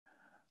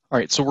All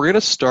right, so we're going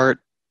to start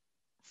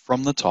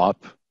from the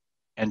top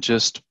and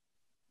just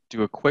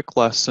do a quick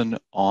lesson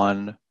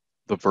on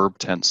the verb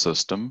tense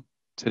system.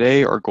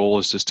 Today, our goal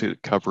is just to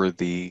cover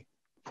the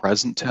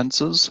present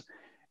tenses.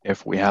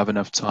 If we have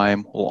enough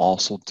time, we'll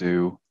also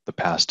do the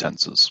past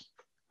tenses.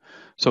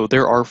 So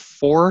there are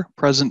 4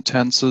 present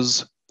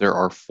tenses, there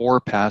are 4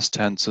 past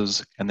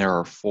tenses, and there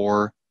are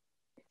 4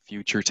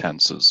 future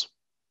tenses.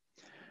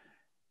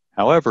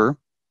 However,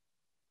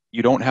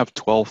 you don't have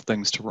 12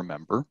 things to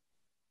remember.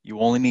 You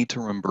only need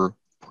to remember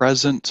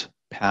present,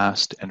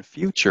 past, and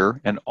future,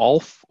 and all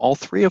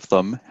 3 of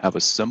them have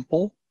a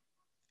simple,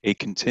 a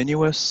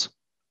continuous,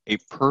 a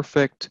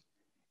perfect,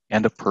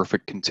 and a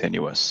perfect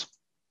continuous.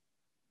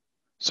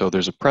 So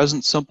there's a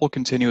present, simple,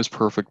 continuous,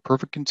 perfect,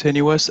 perfect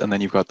continuous, and then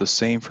you've got the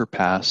same for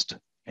past,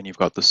 and you've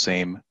got the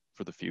same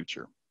for the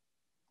future.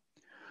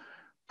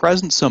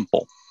 Present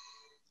simple.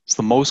 It's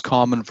the most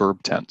common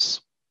verb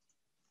tense.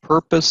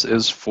 Purpose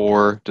is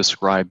for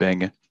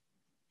describing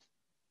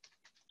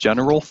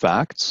general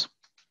facts,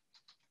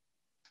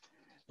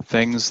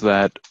 things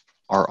that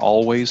are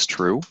always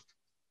true,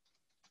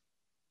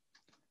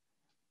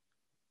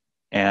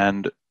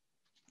 and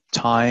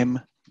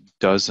time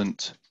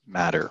doesn't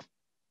matter.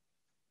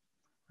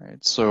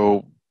 Right?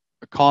 So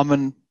a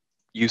common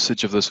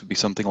usage of this would be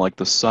something like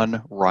the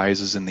sun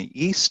rises in the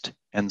east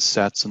and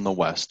sets in the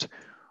west.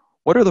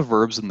 What are the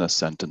verbs in this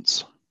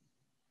sentence?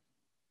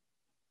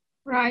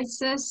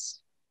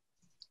 Rises,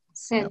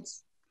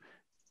 sets.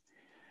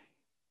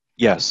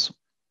 Yes,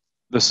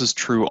 this is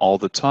true all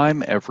the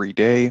time, every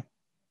day,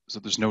 so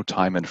there's no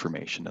time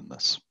information in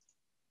this.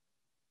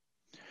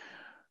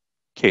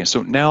 Okay,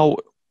 so now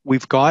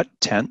we've got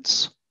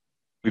tense,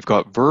 we've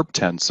got verb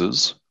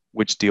tenses,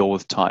 which deal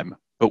with time,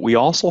 but we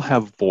also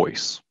have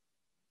voice.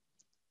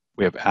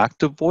 We have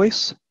active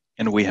voice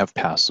and we have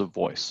passive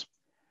voice.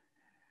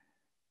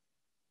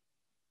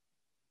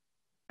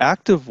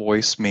 Active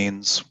voice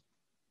means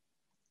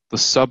the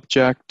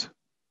subject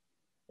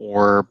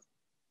or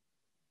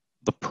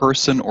the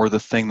person or the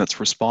thing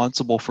that's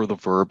responsible for the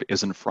verb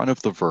is in front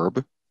of the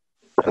verb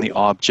and the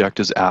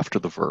object is after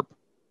the verb.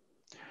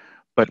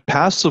 But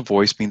passive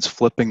voice means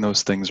flipping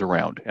those things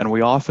around. And we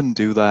often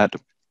do that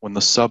when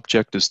the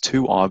subject is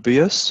too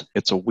obvious,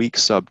 it's a weak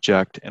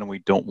subject, and we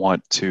don't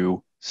want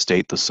to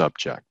state the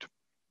subject.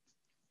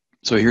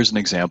 So here's an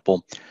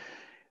example.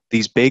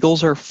 These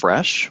bagels are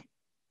fresh.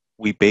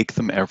 We bake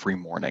them every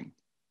morning.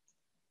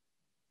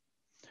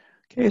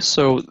 Okay,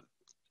 so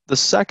the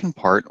second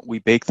part, we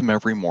bake them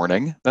every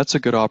morning, that's a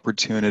good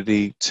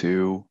opportunity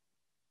to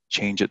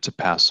change it to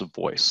passive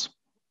voice.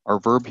 Our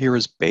verb here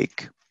is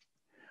bake.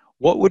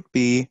 What would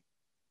be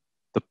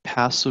the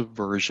passive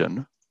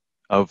version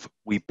of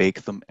we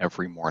bake them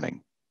every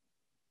morning?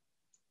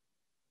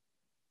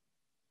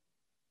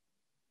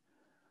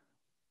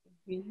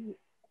 We're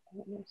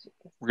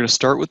going to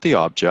start with the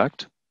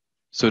object.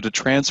 So to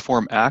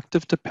transform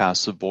active to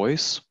passive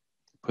voice,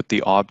 put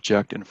the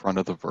object in front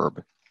of the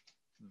verb.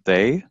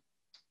 They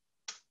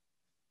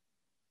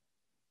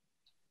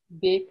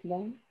Bake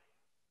them.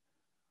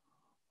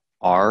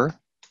 Are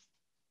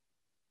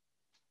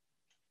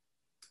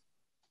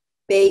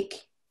Bake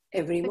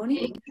every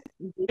morning.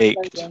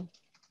 baked.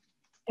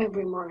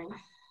 Every morning.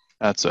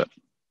 That's it.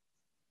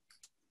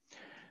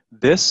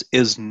 This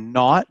is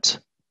not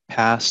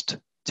past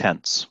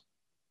tense.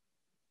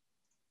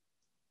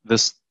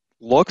 This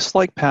looks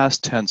like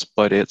past tense,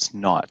 but it's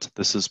not.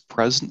 This is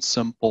present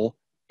simple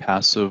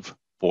passive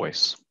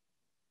voice.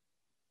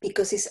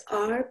 Because it's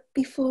are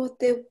before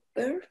the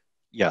verb?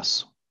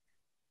 Yes.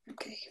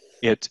 Okay.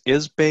 It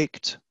is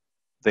baked.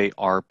 They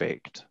are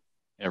baked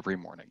every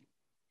morning.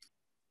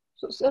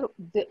 So, sir,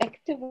 the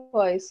active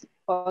voice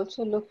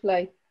also look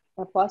like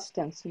a past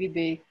tense. We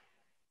bake.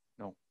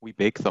 No, we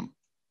bake them.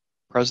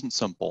 Present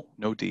simple,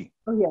 no D.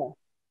 Oh,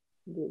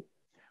 yeah. Good.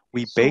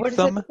 We So bake what is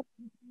the them. difference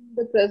between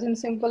the present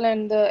simple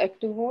and the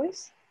active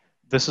voice?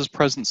 This is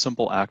present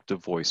simple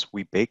active voice.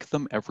 We bake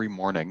them every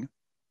morning.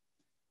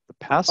 The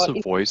Or passive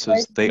if voice I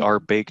is they are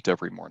baked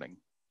every morning.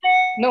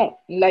 No,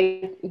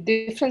 like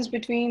difference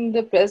between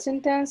the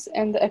present tense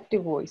and the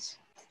active voice.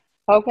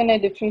 How can I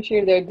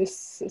differentiate that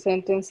this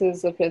sentence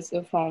is a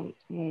from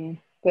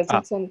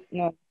present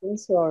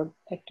tense or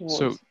active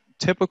So voice?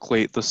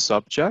 typically the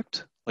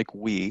subject, like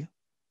we,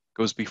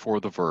 goes before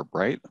the verb,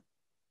 right?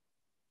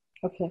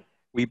 Okay.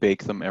 We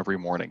bake them every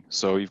morning.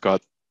 So you've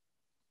got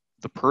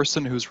the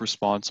person who's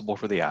responsible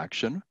for the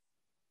action,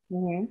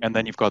 and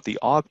then you've got the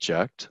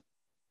object,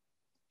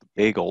 the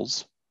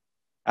bagels,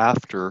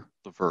 after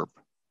the verb.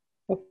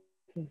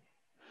 Okay.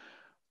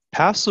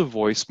 Passive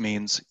voice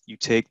means you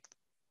take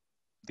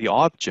the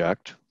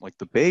object, like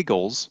the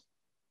bagels,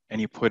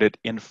 and you put it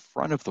in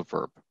front of the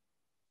verb.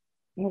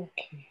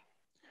 Okay.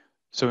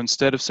 So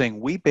instead of saying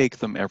we bake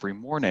them every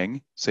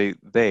morning, say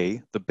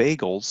they, the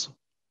bagels,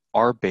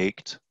 are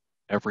baked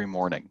every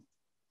morning.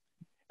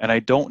 And I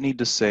don't need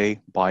to say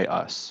by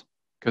us,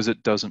 because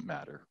it doesn't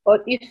matter.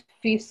 Or if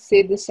we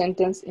say the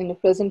sentence in the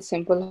present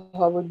simple,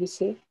 how would we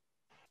say?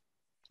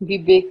 We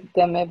bake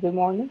them every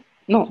morning?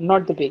 No,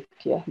 not the bake.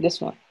 Yeah,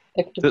 this one.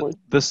 Active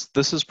voice.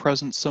 This is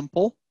present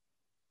simple,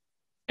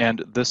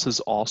 and this is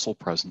also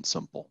present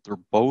simple. They're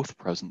both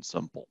present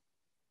simple.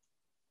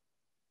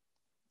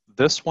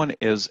 This one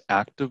is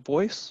active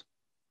voice.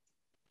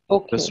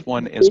 Okay. This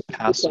one is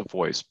passive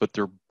voice, but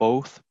they're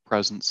both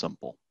present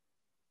simple.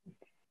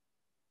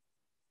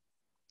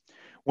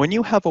 When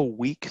you have a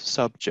weak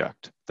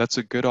subject, that's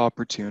a good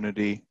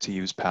opportunity to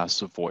use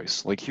passive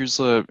voice. Like here's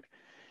a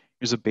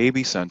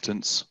baby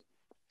sentence.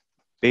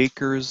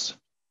 Bakers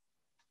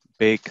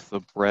bake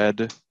the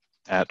bread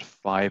at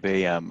 5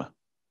 a.m.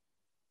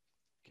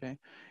 Okay.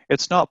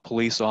 It's not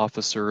police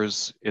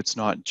officers, it's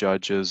not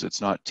judges,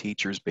 it's not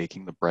teachers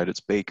baking the bread,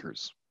 it's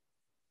bakers.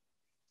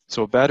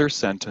 So a better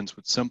sentence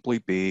would simply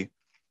be,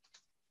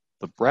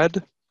 the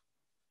bread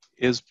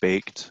is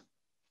baked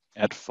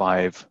at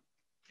 5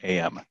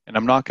 a.m. And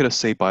I'm not going to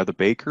say by the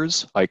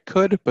bakers. I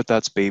could, but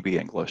that's baby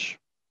English.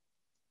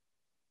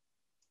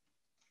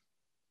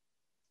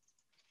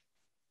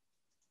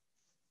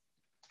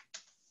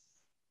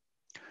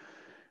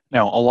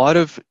 Now, a lot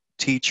of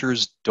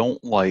teachers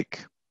don't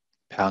like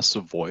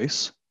passive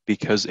voice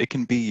because it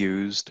can be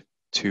used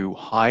to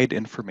hide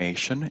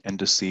information and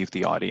deceive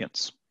the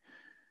audience.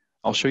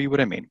 I'll show you what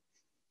I mean.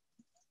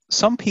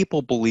 Some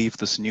people believe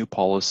this new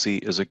policy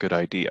is a good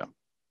idea. All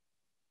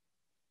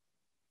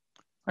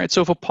right,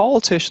 so if a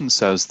politician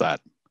says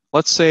that,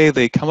 let's say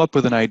they come up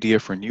with an idea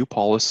for a new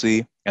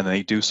policy and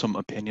they do some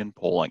opinion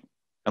polling.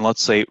 And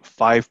let's say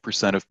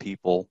 5% of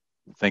people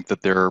think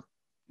that their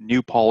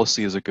new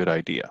policy is a good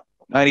idea.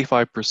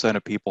 95%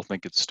 of people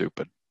think it's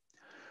stupid.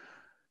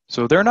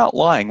 So they're not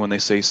lying when they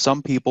say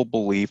some people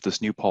believe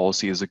this new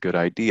policy is a good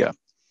idea.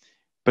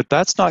 But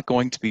that's not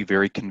going to be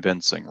very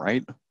convincing,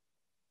 right?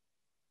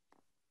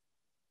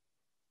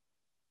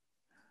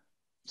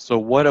 So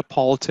what a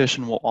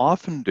politician will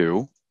often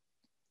do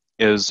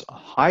is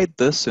hide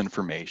this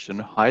information,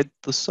 hide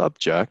the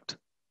subject,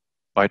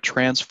 by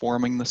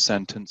transforming the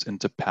sentence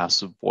into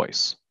passive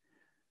voice.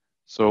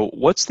 So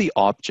what's the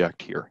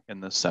object here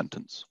in this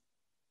sentence?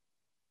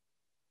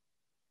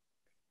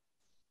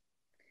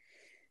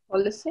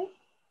 Policy?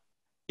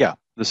 Yeah,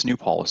 this new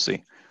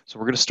policy. So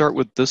we're going to start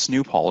with this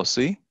new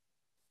policy.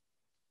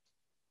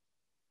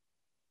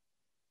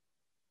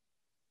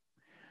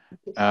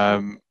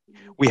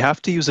 We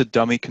have to use a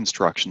dummy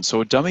construction.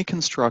 So a dummy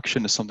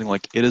construction is something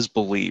like, it is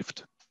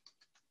believed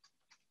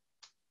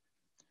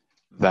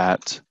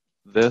that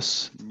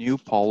this new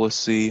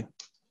policy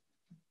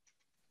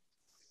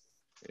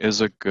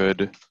is a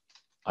good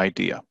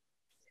idea.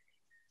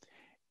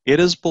 It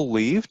is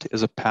believed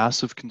is a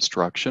passive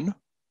construction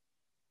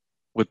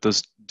with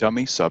this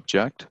dummy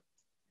subject,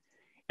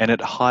 and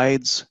it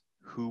hides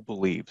who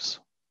believes.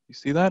 You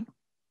see that?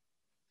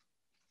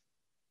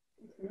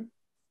 Mhm.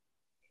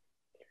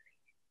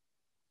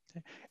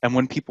 And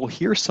when people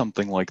hear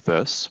something like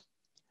this,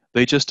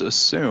 they just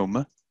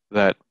assume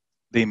that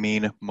they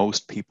mean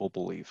most people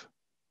believe.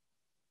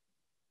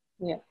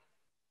 Yeah.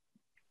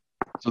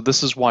 So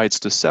this is why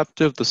it's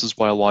deceptive. This is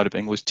why a lot of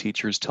English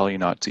teachers tell you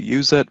not to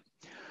use it.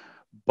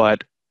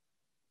 But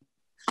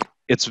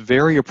it's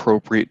very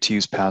appropriate to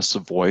use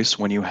passive voice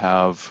when you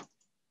have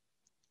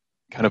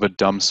kind of a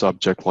dumb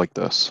subject like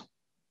this.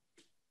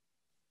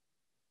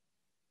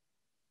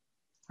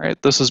 All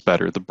right, this is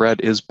better. The bread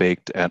is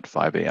baked at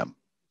 5 a.m.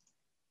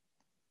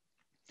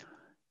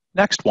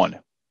 Next one,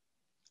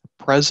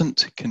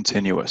 present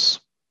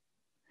continuous.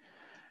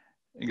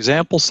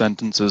 Example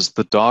sentences,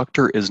 the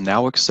doctor is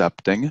now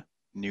accepting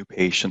new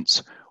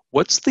patients.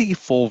 What's the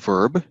full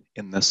verb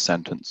in this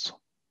sentence?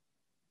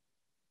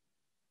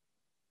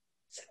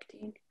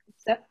 Accepting.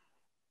 Accept.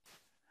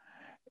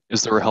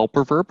 Is there a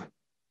helper verb?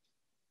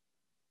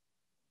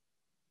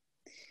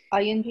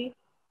 ING.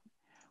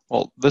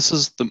 Well, this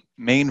is the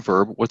main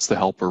verb. What's the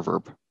helper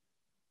verb?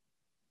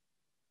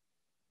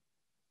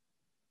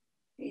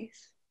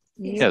 Is.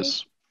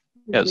 Yes.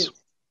 Yes.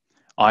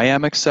 I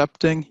am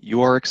accepting,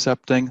 you are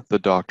accepting, the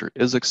doctor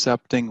is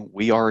accepting,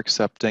 we are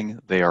accepting,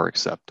 they are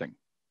accepting.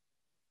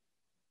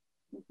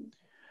 Mhm.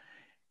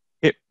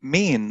 It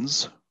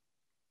means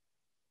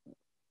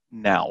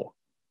now.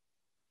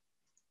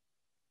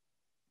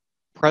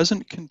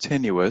 Present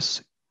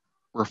continuous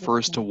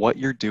refers to what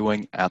you're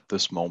doing at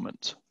this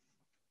moment.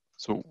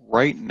 So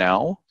right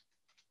now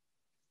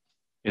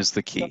is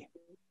the key.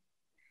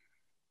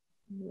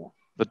 Yeah.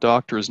 The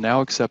doctor is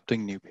now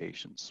accepting new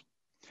patients.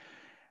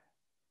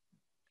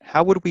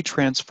 How would we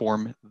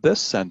transform this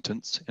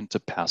sentence into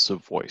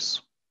passive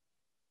voice?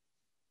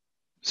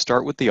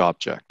 Start with the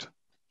object.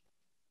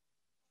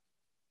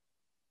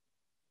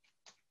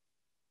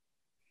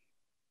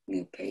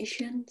 New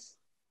patients.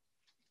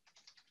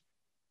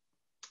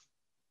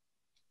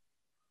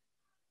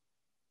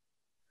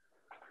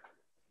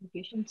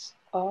 Patients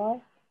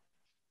are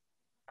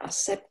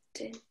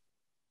Accepted.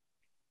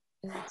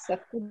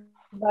 accepted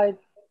by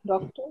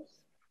doctors.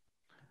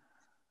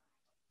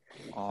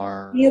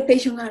 New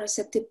patients are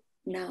accepted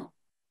now.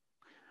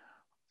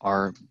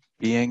 Are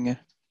being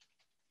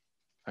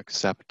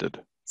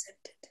accepted.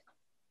 Accepted.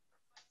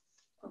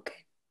 Okay.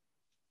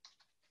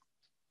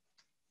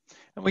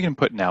 And we can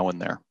put now in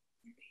there.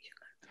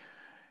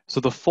 So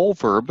the full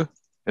verb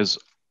is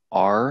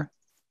are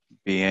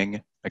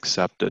being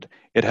accepted.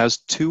 It has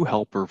two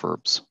helper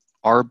verbs,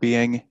 are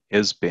being,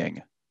 is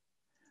being.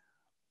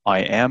 I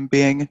am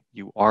being,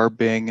 you are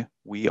being,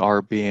 we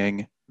are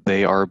being,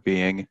 they are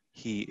being,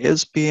 he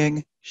is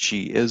being,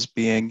 she is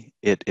being,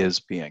 it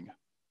is being.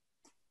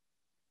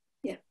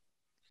 Yeah.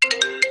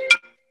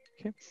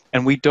 Okay.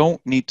 And we don't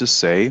need to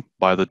say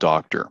by the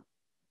doctor,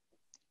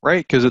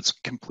 right? Because it's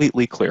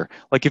completely clear.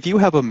 Like if you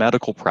have a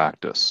medical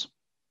practice,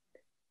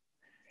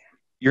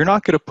 you're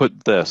not going to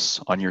put this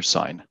on your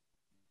sign.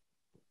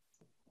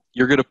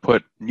 You're going to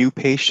put new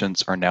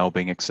patients are now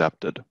being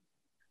accepted.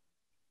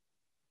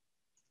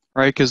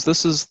 Right? Because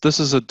this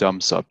is a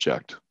dumb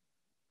subject.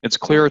 It's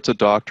clear it's a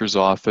doctor's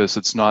office.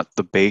 It's not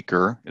the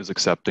baker is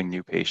accepting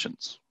new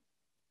patients.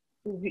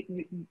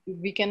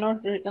 We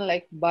cannot written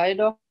like by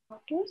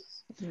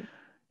doctors.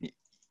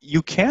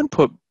 You can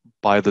put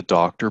by the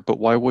doctor, but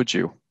why would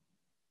you?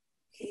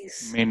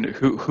 I mean,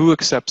 who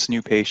accepts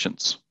new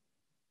patients?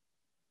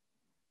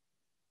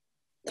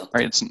 Doctor.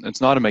 Right?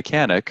 It's not a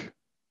mechanic,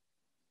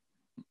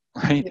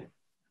 right?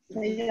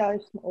 Yeah,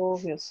 it's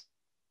obvious.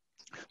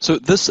 So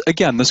this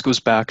goes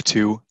back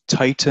to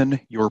tighten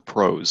your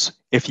prose.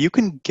 If you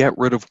can get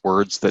rid of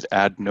words that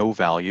add no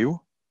value,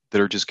 that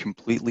are just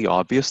completely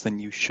obvious, then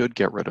you should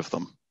get rid of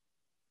them.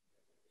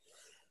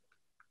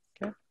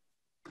 Okay.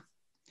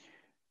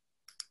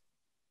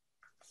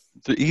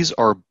 These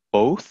are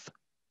both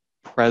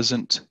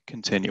present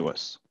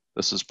continuous.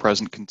 This is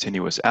present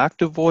continuous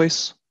active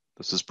voice.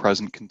 This is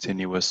present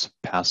continuous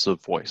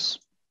passive voice.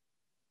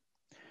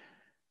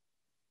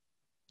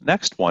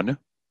 Next one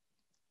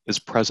is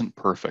present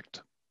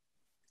perfect.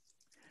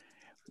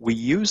 We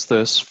use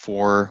this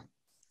for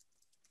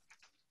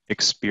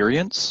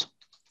experience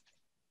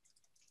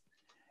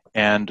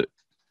and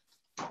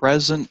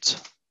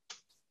present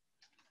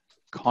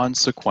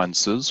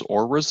consequences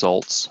or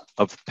results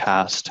of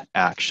past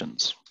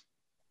actions.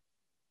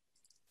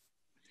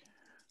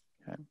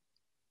 Okay.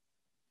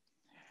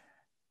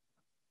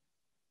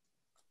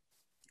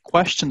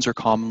 Questions are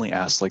commonly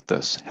asked like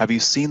this. Have you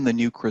seen the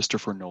new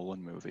Christopher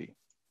Nolan movie?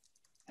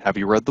 Have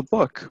you read the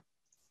book?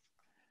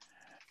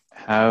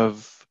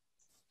 Have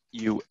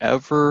you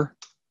ever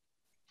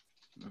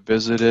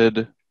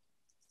visited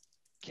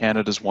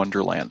Canada's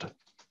Wonderland?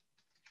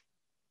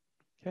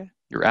 Okay.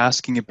 You're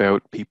asking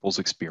about people's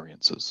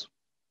experiences.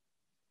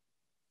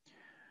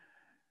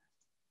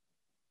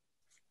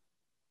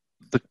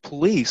 The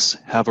police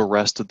have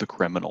arrested the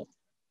criminal.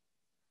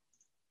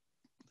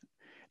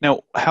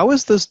 Now, how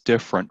is this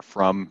different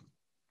from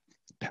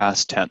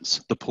past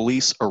tense? The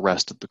police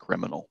arrested the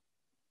criminal.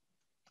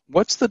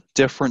 What's the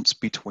difference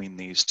between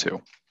these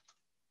two?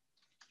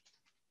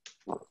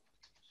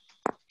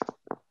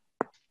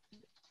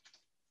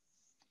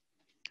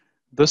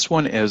 This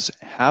one is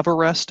have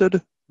arrested.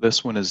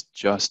 This one is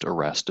just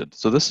arrested.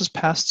 So this is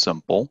past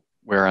simple,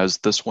 whereas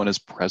this one is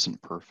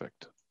present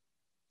perfect.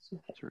 Is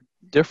there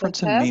a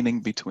difference in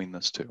meaning between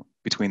these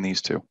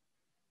two?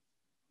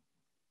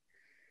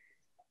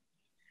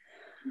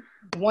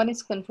 One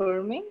is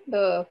confirming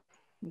the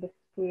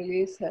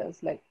police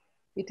has like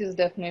it is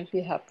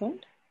definitely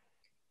happened.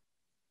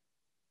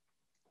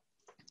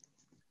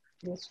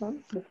 This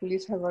one, the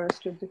police have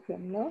arrested the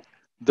criminal.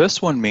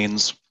 This one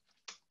means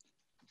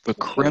the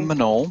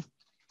criminal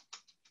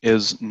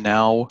is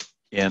now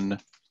in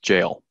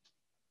jail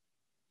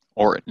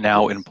or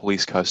now in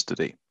police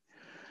custody.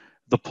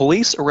 The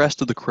police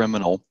arrested the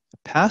criminal.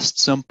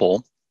 Past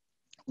simple,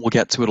 we'll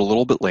get to it a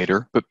little bit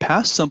later, but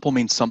past simple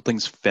means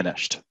something's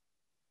finished.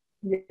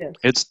 Yes.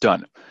 It's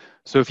done.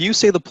 So if you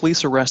say the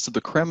police arrested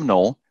the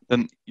criminal,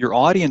 then your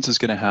audience is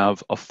going to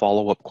have a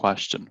follow-up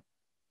question.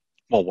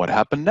 Well, what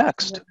happened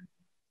next? Yeah.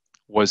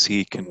 Was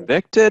he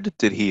convicted?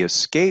 Did he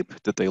escape?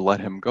 Did they let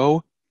him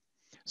go?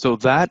 So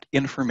that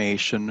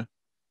information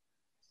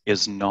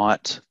is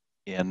not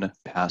in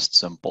past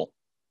simple.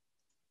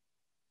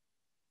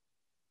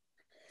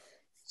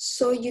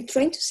 So you're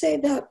trying to say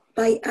that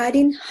by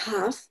adding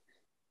have,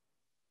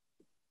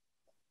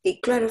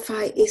 it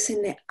clarifies is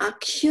an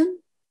action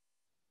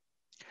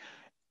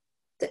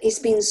that is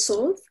being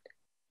solved?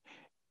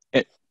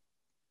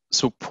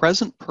 So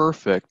present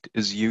perfect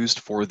is used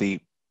for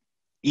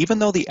even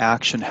though the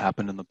action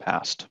happened in the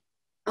past.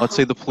 Let's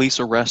say the police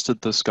arrested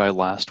this guy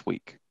last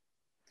week.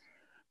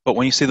 But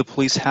when you say the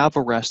police have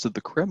arrested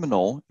the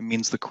criminal, it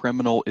means the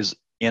criminal is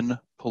in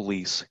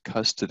police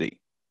custody.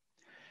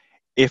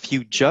 If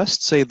you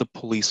just say the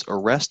police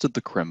arrested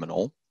the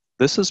criminal,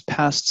 this is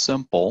past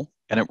simple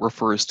and it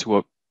refers to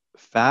a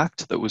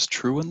fact that was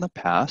true in the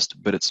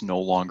past, but it's no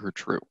longer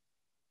true.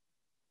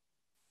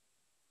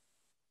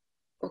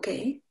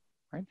 Okay.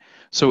 Right?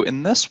 So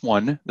in this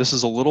one, this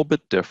is a little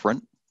bit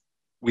different.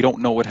 We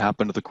don't know what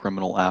happened to the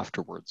criminal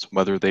afterwards,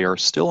 whether they are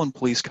still in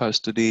police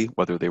custody,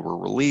 whether they were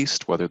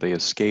released, whether they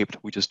escaped,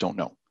 we just don't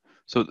know.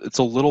 So it's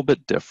a little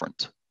bit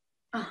different.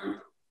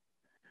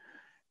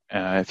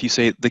 If you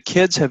say the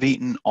kids have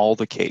eaten all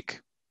the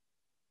cake,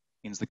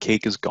 means the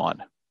cake is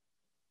gone.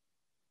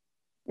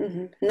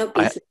 No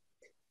pieces.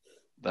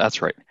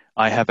 That's right.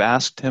 I have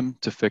asked him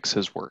to fix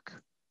his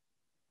work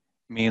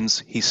means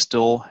he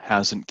still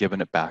hasn't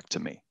given it back to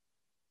me.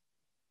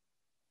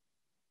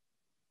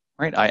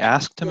 Right? I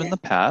asked him in the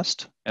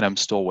past, and I'm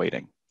still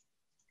waiting.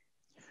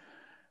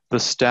 The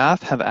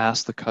staff have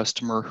asked the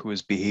customer who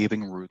is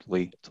behaving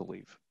rudely to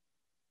leave.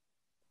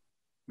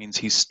 Means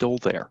he's still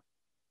there.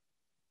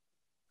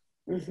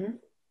 Mm-hmm.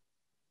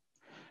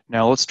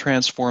 Now let's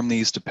transform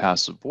these to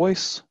passive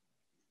voice.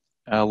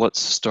 Let's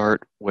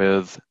start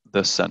with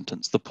this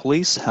sentence. The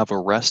police have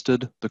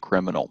arrested the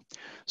criminal.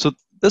 So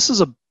this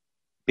is a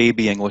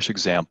baby English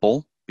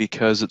example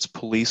because it's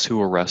police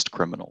who arrest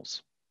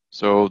criminals.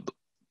 So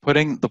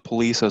putting the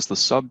police as the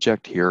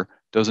subject here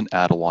doesn't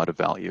add a lot of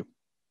value.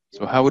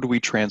 So how would we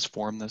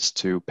transform this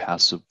to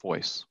passive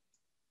voice?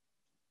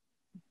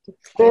 The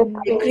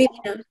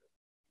criminal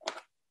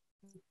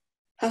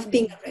have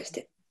been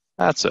arrested.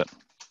 That's it.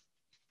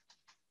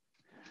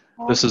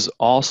 This is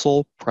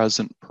also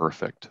present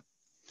perfect.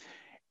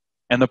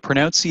 And the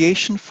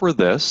pronunciation for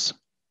this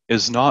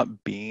is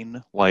not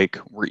bean like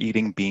we're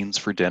eating beans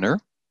for dinner.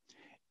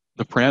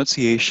 The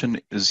pronunciation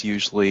is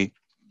usually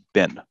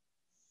been.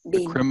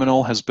 The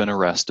criminal has been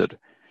arrested.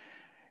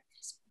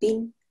 Has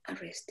been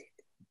arrested.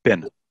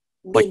 Been.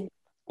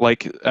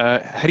 Like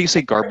how do you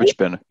say garbage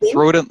bin?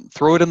 Throw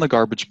it in the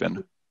garbage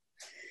bin.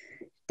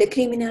 The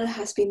criminal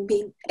has been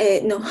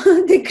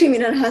the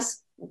criminal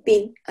has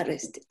been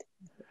arrested.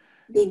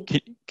 Been.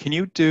 Can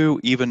you do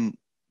even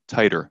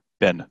tighter?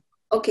 Been.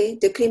 Okay,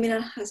 the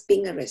criminal has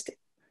been arrested.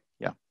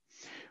 Yeah.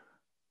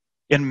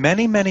 In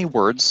many, many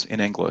words in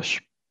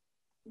English,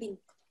 been.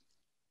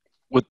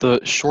 With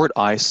the short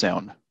I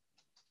sound,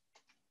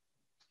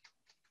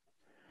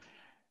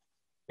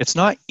 it's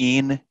not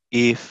in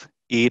if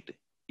it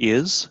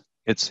is,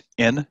 it's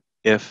in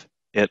if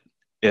it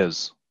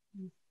is.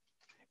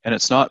 And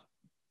it's not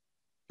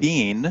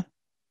been,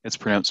 it's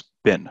pronounced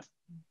been.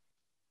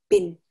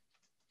 Been.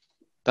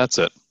 That's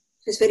it.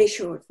 It's very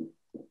short.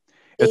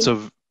 It's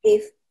if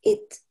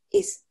it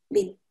is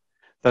been.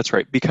 That's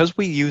right. Because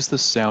we use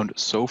this sound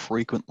so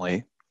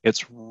frequently,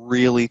 it's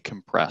really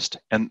compressed.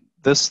 And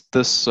this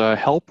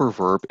helper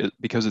verb,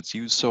 because it's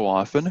used so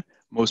often,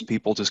 most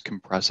people just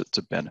compress it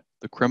to been.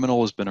 The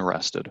criminal has been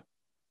arrested.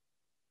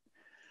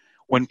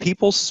 When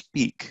people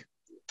speak,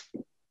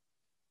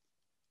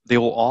 they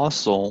will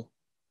also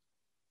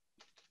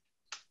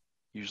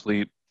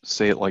usually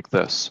say it like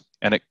this,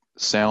 and it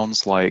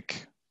sounds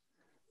like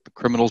the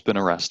criminal's been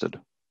arrested.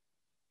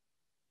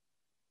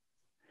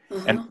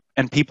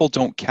 And people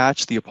don't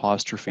catch the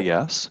apostrophe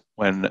S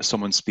when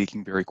someone's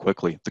speaking very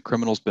quickly. The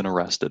criminal's been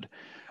arrested.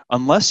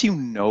 Unless you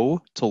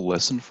know to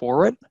listen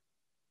for it,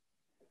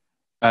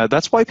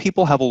 that's why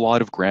people have a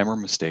lot of grammar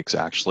mistakes,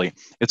 actually.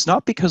 It's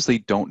not because they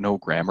don't know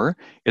grammar,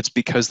 it's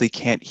because they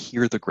can't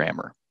hear the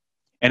grammar.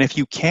 And if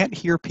you can't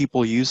hear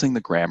people using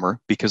the grammar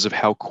because of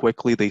how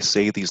quickly they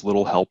say these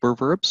little helper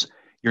verbs,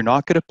 you're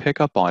not going to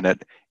pick up on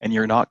it and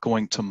you're not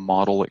going to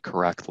model it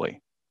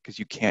correctly because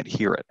you can't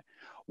hear it.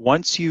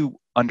 Once you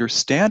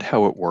understand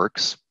how it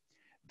works,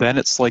 then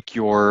it's like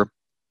your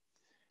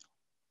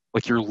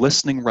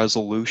listening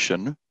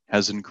resolution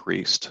has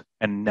increased,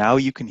 and now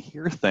you can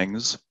hear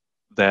things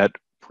that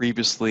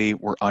previously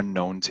were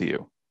unknown to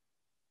you.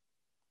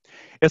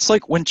 It's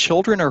like when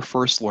children are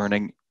first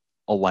learning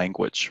a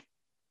language,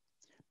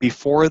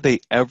 before they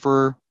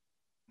ever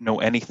know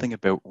anything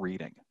about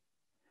reading,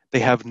 they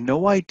have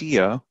no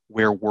idea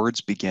where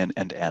words begin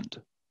and end.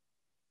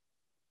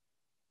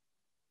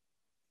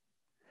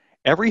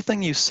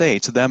 Everything you say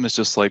to them is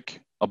just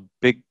like a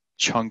big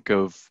chunk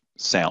of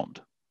sound.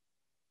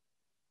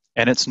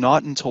 And it's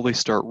not until they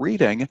start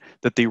reading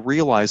that they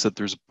realize that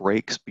there's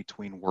breaks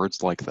between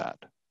words like that.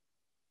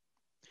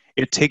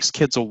 It takes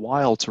kids a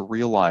while to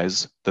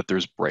realize that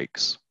there's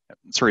breaks.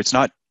 Sorry, it's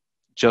not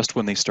just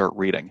when they start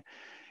reading.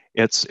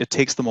 It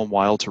takes them a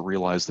while to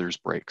realize there's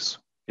breaks.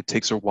 It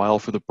takes a while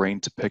for the brain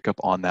to pick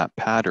up on that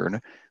pattern,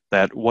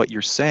 that what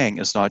you're saying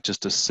is not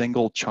just a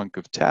single chunk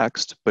of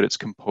text, but it's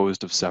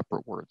composed of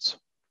separate words.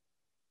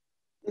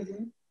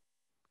 Mm-hmm.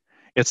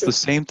 It's the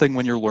same thing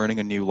when you're learning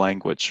a new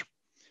language.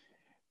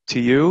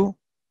 To you,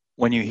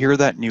 when you hear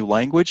that new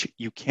language,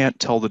 you can't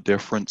tell the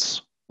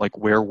difference, like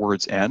where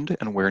words end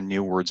and where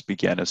new words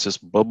begin. It's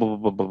just blah, blah,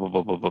 blah, blah, blah,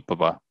 blah, blah, blah, blah,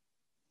 blah.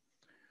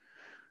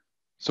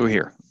 So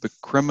here, the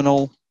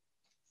criminal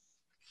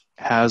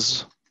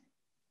has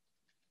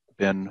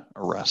been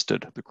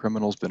arrested. The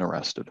criminal's been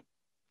arrested.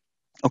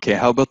 Okay,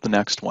 how about the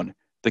next one?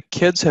 The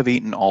kids have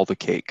eaten all the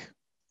cake.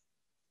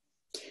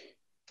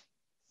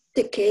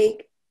 The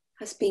cake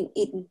has been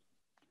eaten.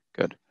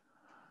 Good.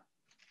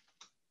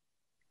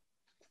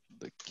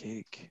 The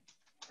cake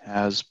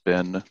has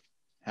been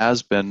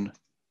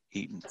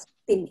eaten. Has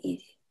been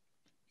eaten.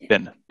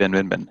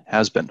 Been.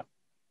 Has been.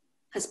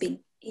 Has been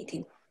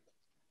eaten.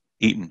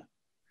 Eaten.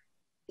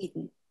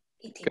 Eaten.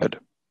 Eaten. Good.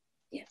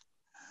 Yeah.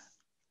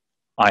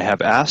 I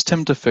have asked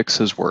him to fix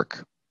his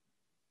work.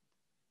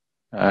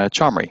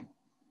 Chomri.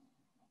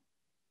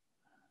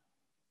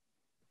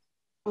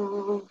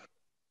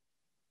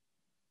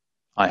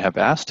 I have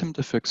asked him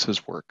to fix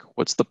his work.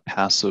 What's the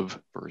passive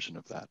version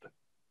of that?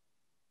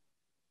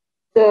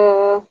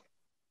 The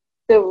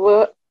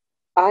word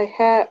I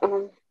have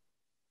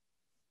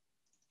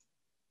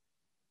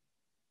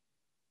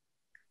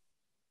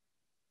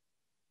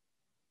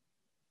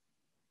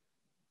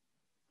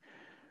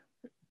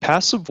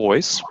Passive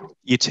voice,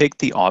 you take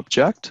the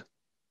object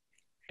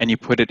and you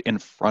put it in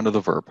front of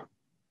the verb.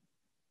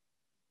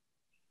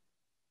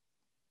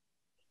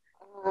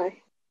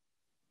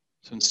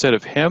 So instead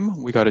of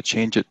him, we got to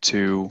change it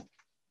to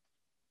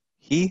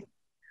he.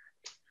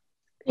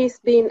 he's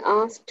been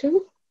asked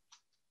to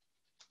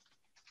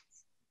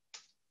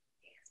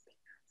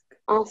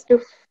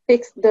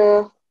fix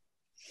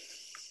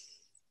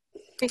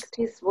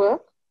his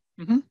work.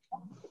 Mm-hmm.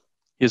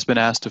 He's been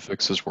asked to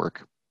fix his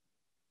work.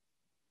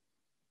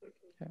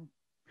 Okay.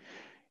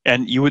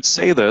 And you would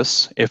say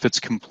this if it's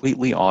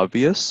completely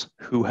obvious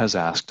who has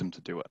asked him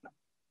to do it.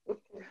 I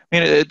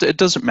mean, it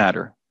doesn't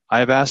matter. I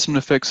have asked him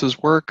to fix his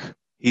work.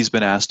 He's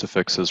been asked to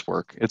fix his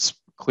work. It's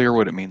clear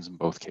what it means in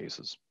both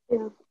cases.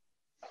 Yeah.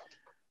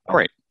 All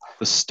right.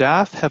 The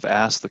staff have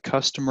asked the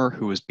customer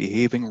who is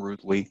behaving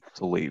rudely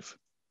to leave.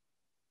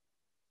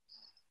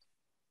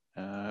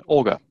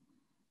 Olga.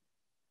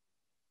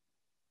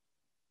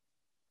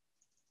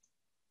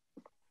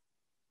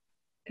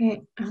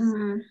 Okay.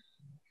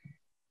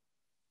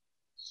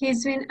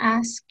 He's been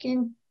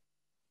asking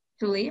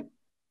to leave.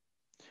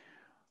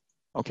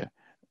 Okay.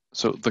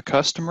 So the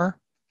customer.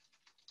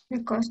 The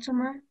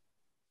customer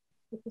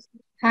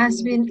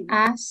has been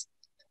asked,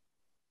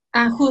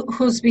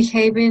 who's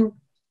behaving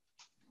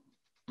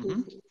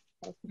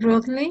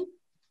rudely,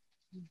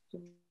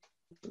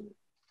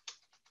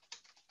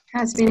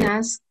 has been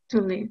asked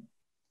to leave.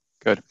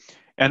 Good.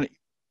 And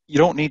you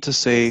don't need to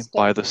say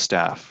by the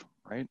staff,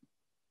 right?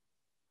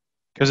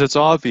 Because it's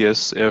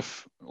obvious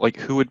if, like,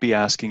 who would be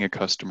asking a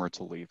customer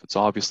to leave? It's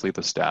obviously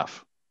the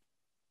staff.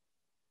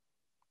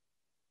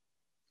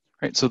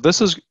 Right, so this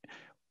is,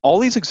 all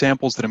these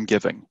examples that I'm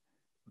giving,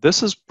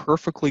 this is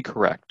perfectly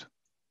correct,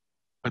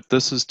 but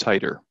this is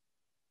tighter.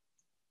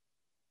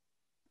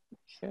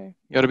 Okay,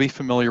 you got to be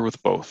familiar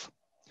with both.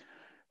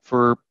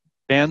 For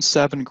Band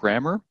 7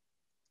 grammar,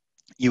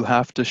 you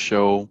have to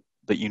show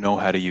that you know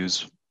how to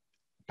use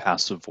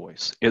passive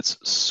voice. It's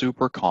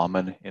super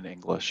common in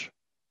English.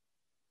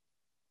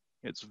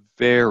 It's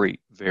very,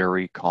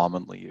 very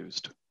commonly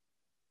used.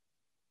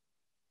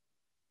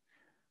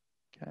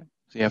 Okay,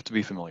 so you have to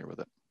be familiar with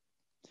it.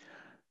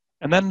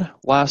 And then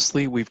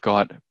lastly, we've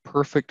got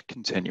perfect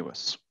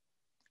continuous.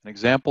 An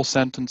example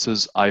sentence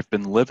is, I've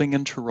been living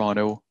in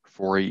Toronto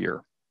for a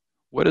year.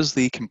 What is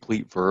the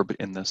complete verb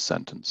in this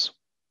sentence?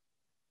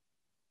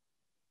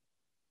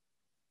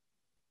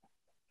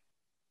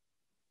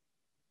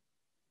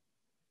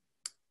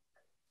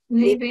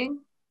 Living.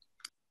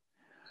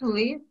 To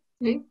live.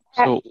 Live.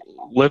 So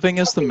living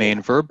is the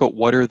main verb, but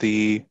what are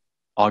the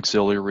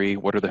auxiliary,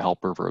 what are the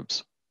helper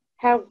verbs?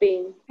 Have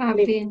been. Have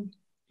been.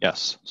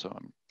 Yes, so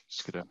I'm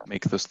just going to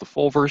make this the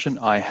full version.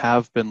 I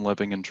have been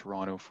living in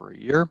Toronto for a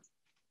year.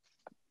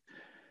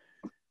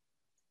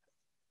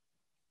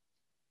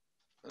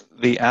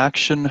 The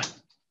action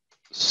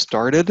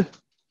started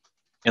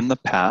in the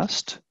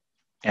past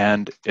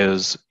and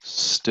is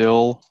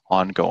still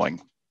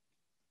ongoing.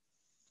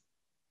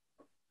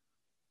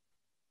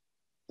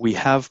 We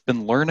have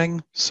been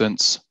learning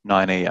since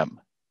 9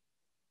 a.m.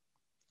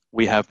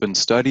 We have been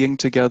studying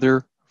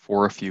together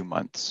for a few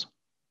months.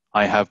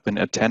 I have been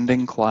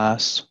attending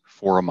class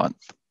for a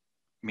month. It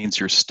means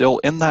you're still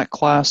in that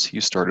class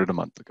you started a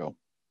month ago.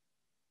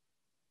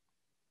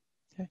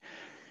 Okay.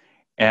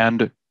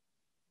 And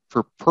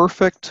for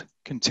perfect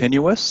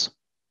continuous,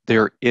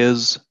 there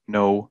is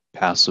no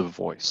passive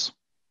voice.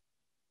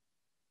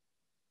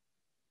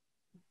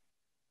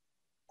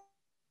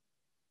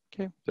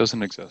 Okay,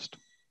 doesn't exist.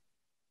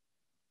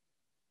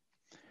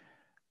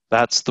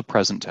 That's the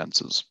present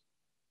tenses.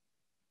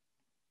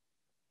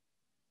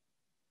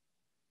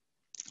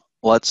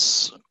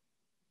 Let's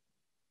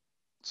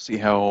see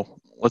how,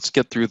 let's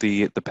get through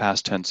the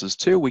past tenses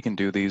too. We can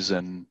do these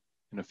in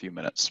a few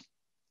minutes.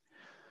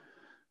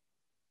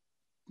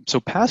 So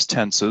past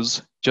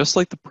tenses, just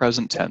like the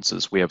present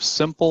tenses, we have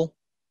simple,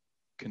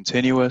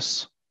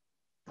 continuous,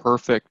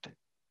 perfect,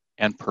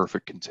 and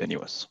perfect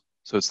continuous.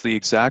 So it's the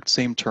exact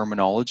same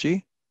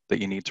terminology that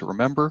you need to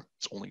remember.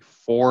 It's only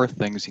 4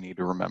 things you need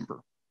to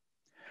remember.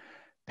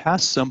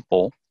 Past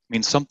simple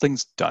means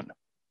something's done.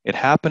 It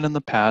happened in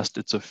the past,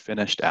 it's a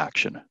finished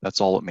action.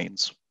 That's all it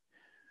means.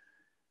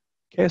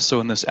 Okay, so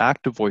in this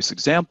active voice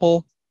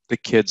example, the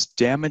kids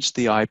damaged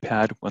the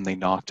iPad when they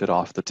knocked it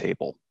off the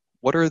table.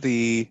 What are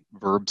the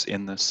verbs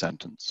in this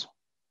sentence?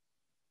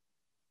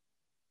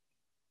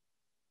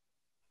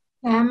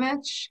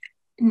 Damage.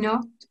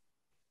 Not.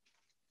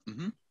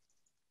 Mm-hmm.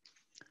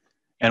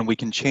 And we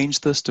can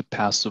change this to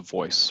passive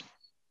voice.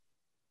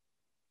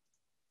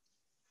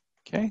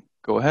 Okay,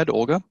 go ahead,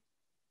 Olga.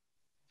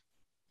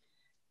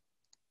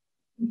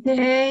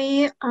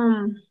 They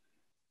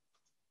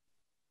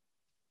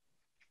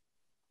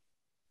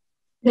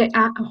the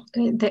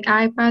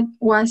iPad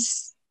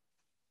was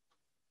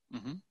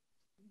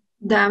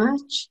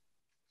damaged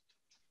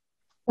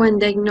when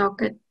they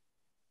knocked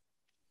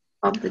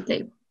Of the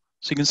table.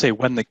 So you can say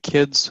when the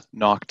kids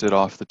knocked it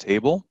off the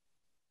table.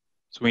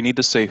 So we need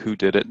to say who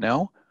did it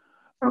now.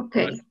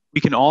 Okay.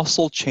 We can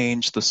also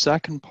change the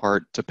second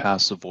part to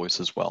passive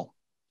voice as well.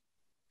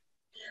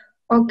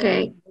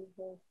 Okay.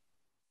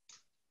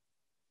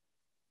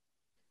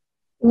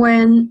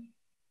 When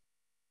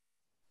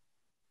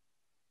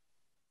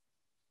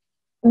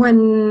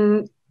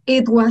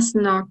it was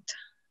knocked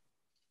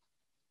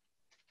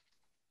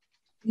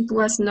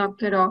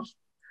off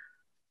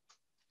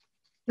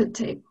the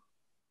table.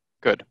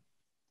 Good.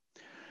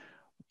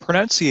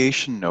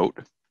 Pronunciation note.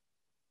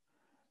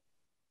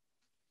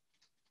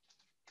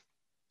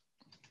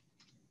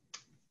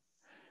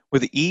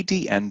 With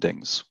ED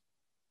endings,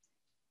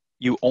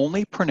 you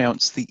only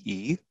pronounce the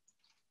E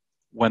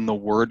when the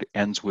word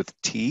ends with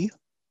T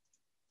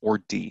or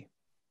D.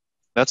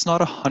 That's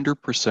not a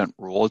 100%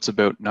 rule, it's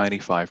about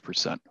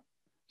 95%.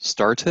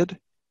 Started,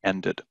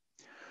 ended.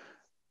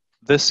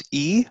 This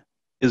E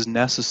is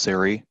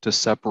necessary to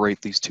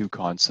separate these two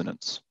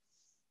consonants.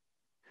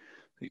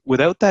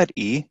 Without that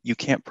E, you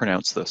can't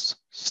pronounce this.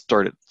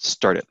 Start it.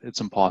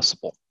 It's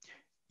impossible.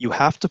 You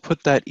have to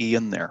put that E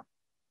in there.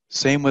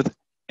 Same with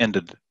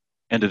ended,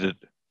 ended it.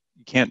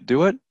 You can't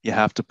do it, you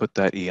have to put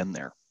that E in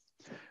there.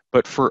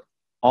 But for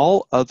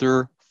all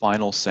other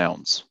final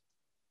sounds,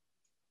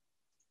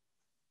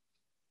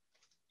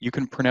 you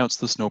can pronounce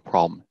this no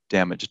problem.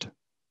 Damaged.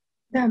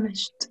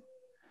 Damaged.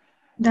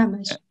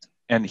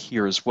 And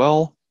here as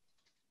well,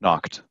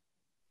 knocked.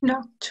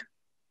 Knocked.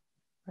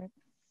 Right.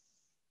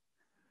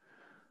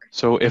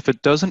 So if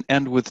it doesn't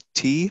end with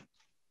T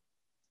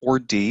or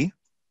D,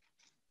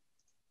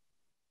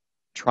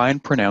 try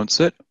and pronounce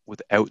it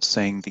without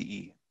saying the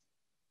E.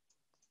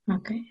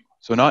 Okay.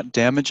 So not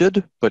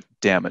damaged, but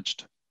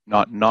damaged.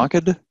 Not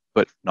knocked,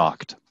 but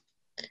knocked.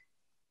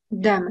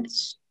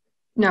 Damaged.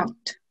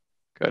 Knocked.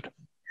 Good.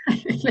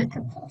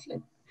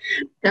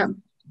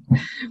 Damaged.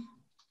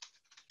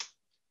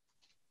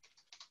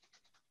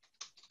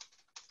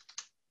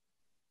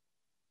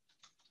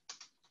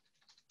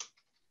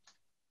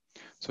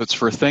 So it's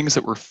for things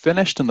that were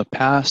finished in the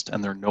past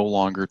and they're no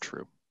longer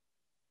true.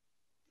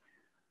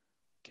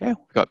 Okay,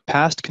 we've got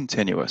past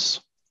continuous.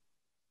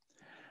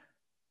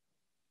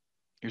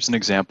 Here's an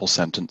example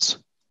sentence.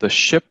 The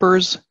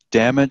shippers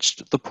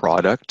damaged the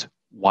product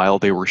while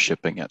they were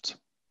shipping it.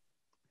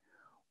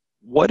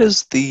 What are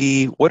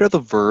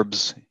the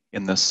verbs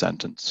in this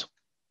sentence?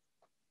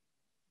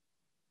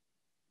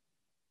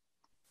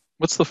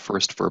 What's the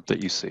first verb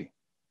that you see?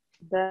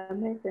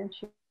 Damaged and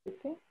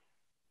shipping.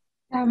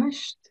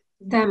 Damaged.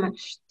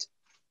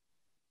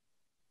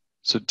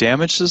 So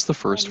damaged is the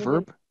first Damaged.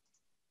 verb.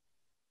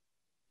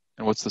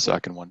 And what's the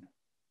second one?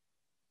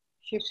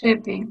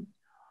 Shipping.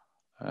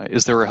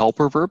 Is there a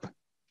helper verb?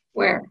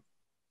 Where?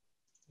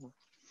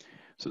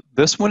 So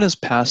this one is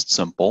past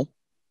simple.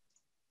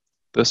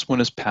 This one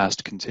is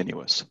past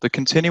continuous. The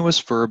continuous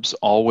verbs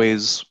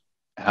always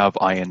have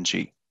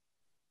ing.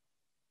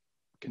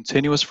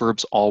 Continuous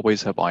verbs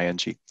always have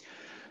ing.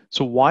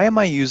 So why am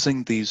I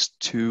using these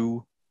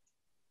two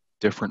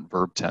different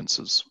verb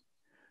tenses?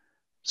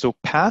 So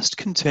past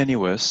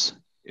continuous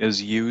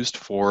is used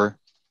for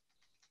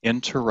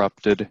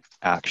interrupted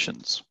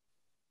actions.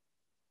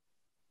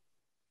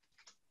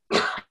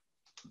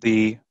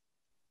 The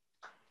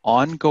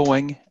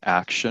ongoing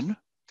action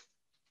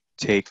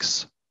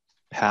takes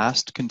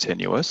past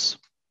continuous,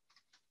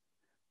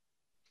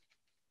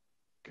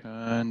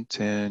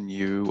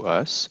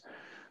 continuous.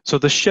 So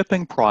the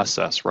shipping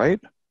process, right?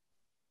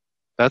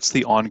 That's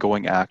the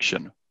ongoing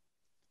action.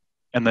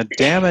 And the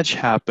damage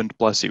happened,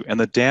 bless you, and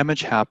the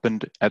damage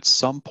happened at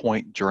some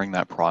point during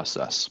that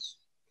process.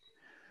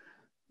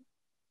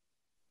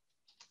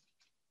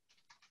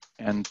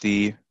 And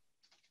the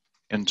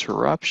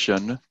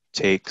interruption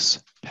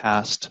takes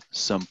past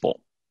simple.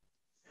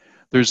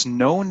 There's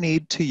no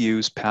need to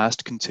use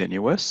past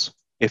continuous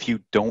if you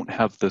don't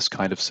have this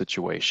kind of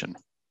situation.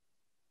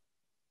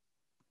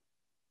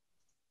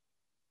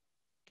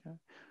 Okay.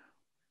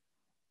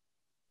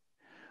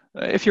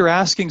 If you're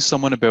asking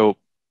someone about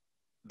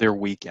their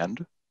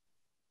weekend,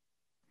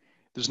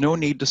 there's no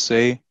need to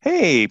say,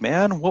 hey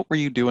man, what were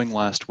you doing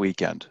last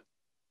weekend?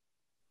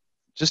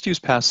 Just use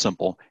past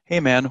simple. Hey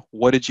man,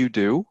 what did you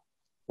do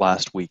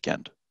last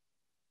weekend?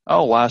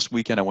 Oh, last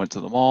weekend I went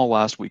to the mall.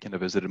 Last weekend I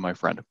visited my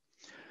friend.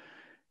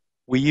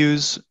 We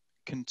use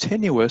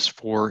continuous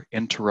for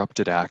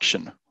interrupted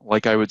action.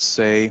 Like I would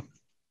say,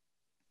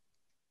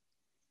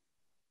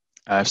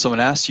 if someone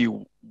asks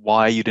you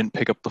why you didn't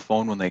pick up the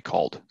phone when they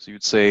called, so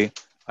you'd say,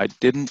 I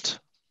didn't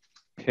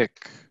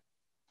pick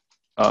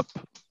up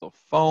the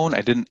phone.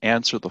 I didn't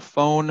answer the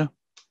phone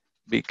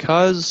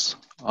because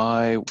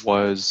I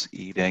was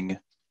eating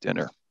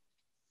dinner.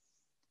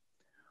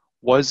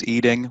 Was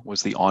eating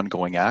was the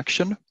ongoing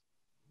action.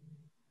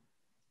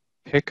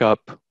 Pick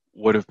up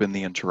would have been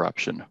the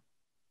interruption.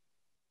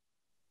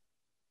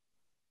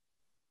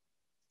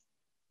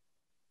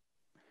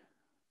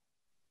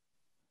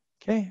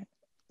 Okay,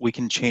 we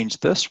can change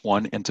this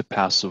one into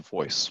passive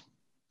voice.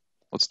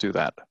 Let's do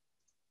that.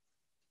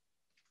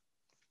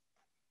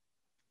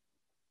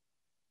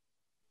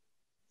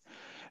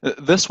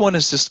 This one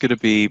is just going to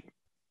be,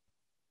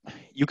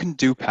 you can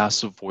do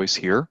passive voice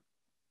here.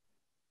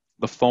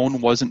 The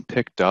phone wasn't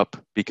picked up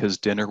because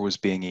dinner was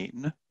being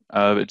eaten.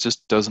 It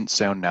just doesn't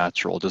sound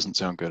natural. It doesn't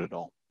sound good at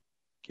all.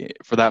 Okay,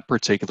 for that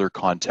particular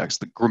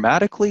context.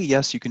 Grammatically,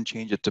 yes, you can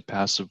change it to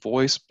passive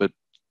voice, but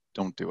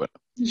don't do it.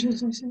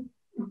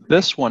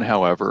 This one,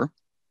 however,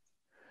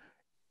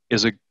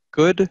 is a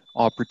good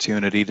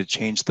opportunity to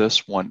change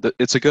this one.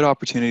 It's a good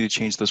opportunity to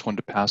change this one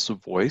to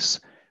passive voice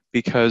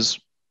because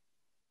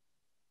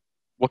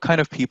what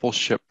kind of people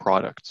ship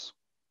products?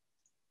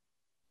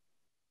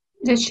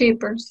 The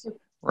shippers.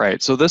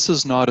 Right, so this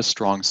is not a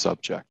strong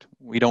subject.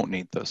 We don't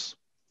need this.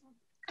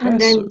 And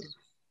Okay, then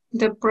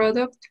the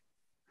product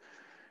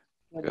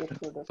good.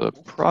 The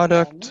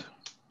product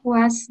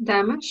was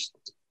damaged.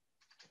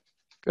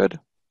 Good.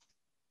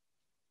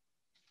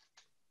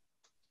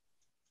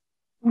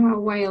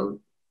 While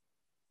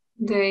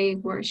they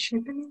were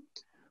shipping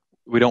it.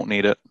 We don't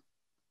need it.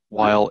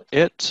 While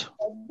it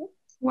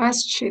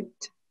Was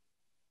shipped.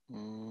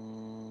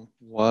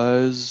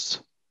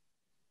 was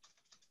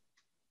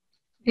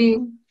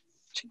Being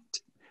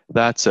shipped.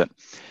 That's it.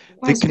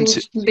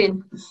 Was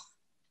been.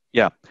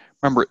 Yeah.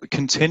 Remember,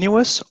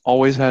 continuous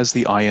always has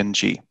the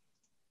ing.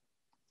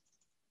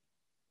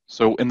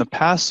 So in the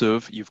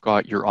passive, you've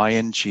got your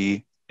ing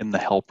in the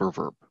helper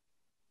verb.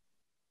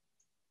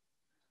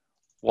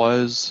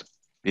 Was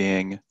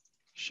being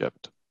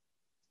shipped.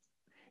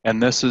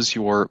 And this is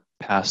your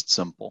past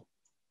simple.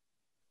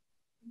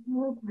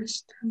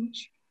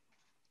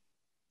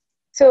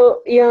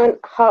 So, Jan,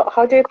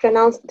 how do you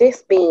pronounce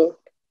this being?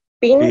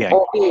 Being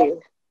or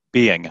being?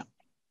 Being.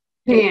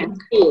 Being.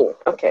 Being,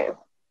 okay.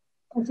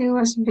 I think it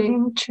was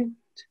being shipped.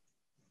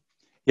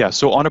 Yeah,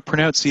 so on a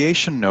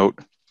pronunciation note,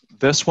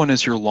 this one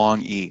is your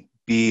long E,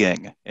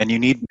 being. And you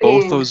need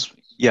both those,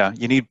 yeah,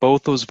 you need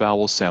both those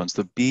vowel sounds,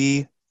 the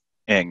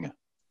be-ing.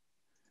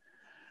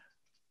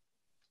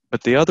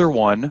 But the other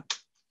one,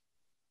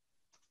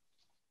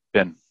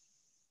 been.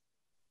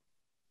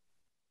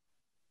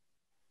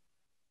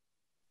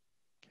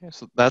 Okay,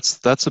 so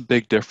that's a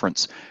big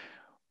difference.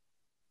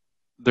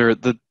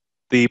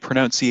 The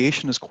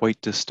pronunciation is quite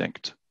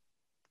distinct.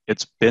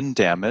 It's been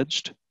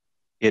damaged.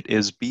 It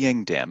is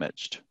being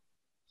damaged.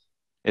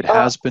 It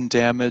has been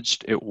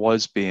damaged. It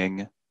was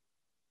being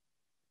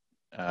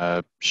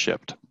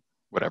shipped,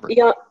 whatever.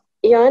 Yeah,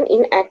 Jan,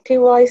 in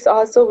active voice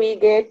also we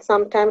get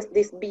sometimes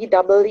this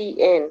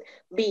B-double-E-N,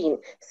 been.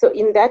 So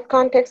in that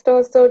context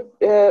also,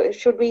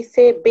 should we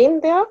say been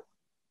there?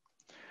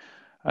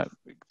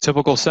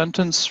 Typical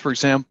sentence, for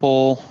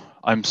example,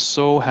 I'm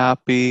so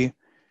happy.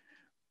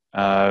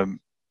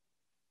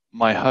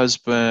 My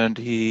husband,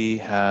 he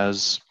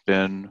has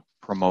been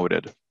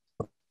promoted.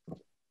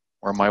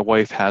 Or my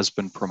wife has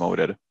been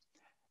promoted.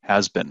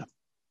 Has been.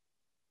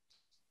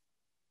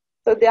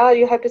 So there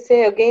you have to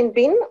say again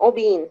been or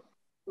been?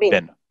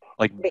 Been.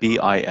 Like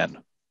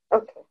B-I-N.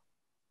 Okay.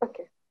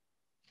 Okay.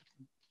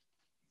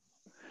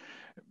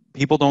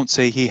 People don't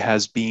say he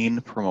has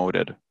been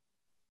promoted,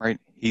 right?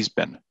 He's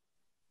been.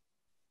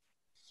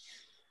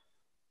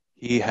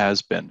 He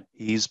has been.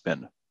 He's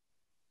been.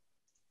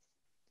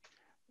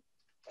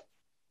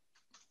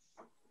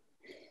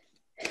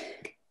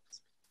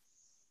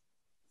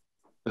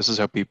 This is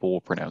how people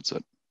will pronounce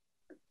it.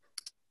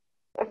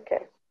 Okay.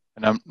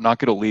 And I'm not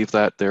going to leave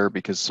that there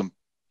because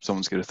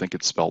someone's going to think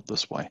it's spelled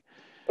this way.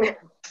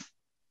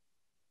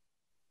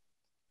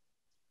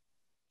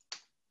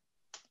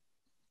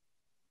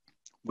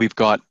 We've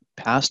got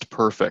past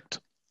perfect.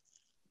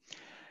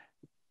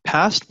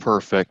 Past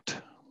perfect,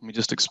 let me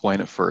just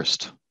explain it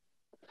first.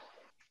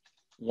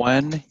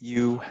 When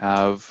you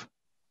have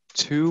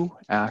two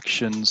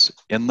actions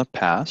in the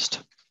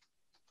past,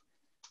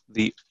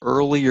 the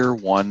earlier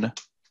one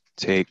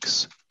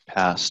takes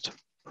past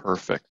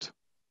perfect.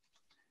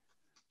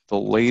 The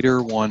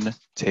later one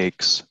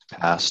takes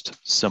past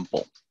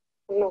simple.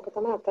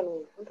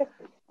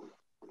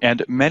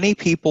 And many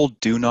people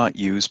do not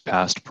use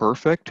past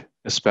perfect,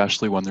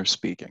 especially when they're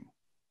speaking.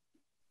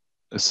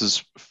 This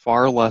is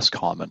far less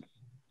common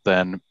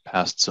than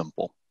past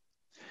simple.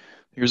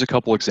 Here's a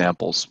couple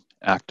examples.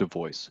 Active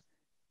voice.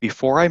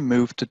 Before I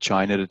moved to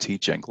China to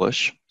teach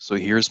English, so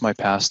here's my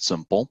past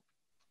simple,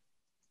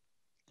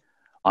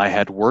 I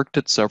had worked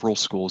at several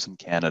schools in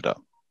Canada.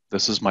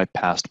 This is my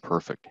past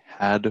perfect,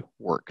 had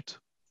worked.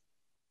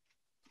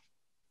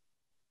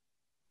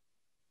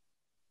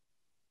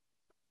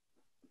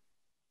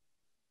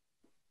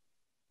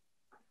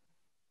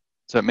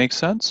 Does that make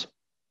sense?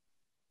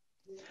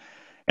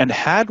 And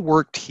had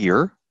worked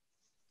here,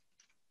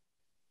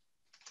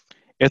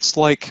 it's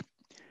like,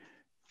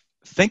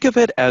 think of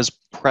it as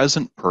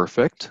present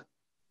perfect,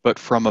 but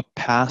from a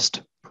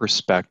past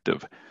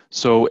perspective.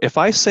 So if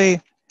I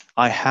say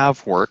I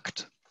have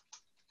worked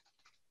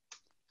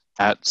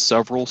at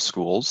several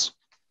schools,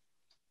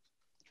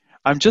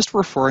 I'm just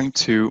referring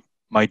to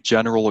my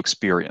general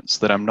experience,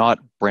 that I'm not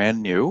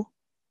brand new.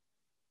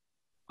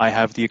 I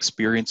have the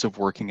experience of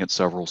working at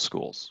several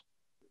schools.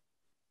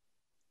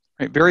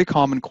 Right? Very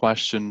common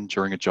question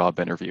during a job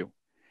interview.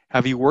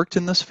 Have you worked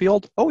in this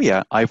field? Oh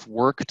yeah, I've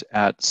worked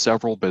at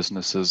several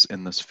businesses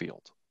in this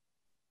field.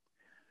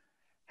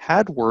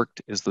 Had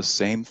worked is the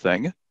same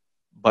thing,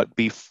 but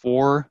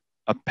before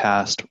a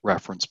past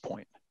reference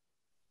point.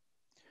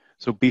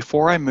 So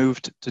before I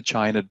moved to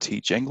China to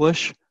teach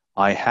English,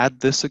 I had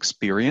this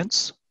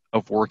experience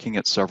of working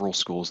at several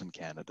schools in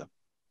Canada.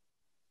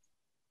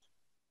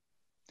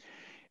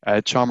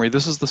 Chalmers,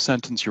 this is the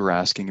sentence you were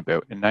asking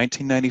about. In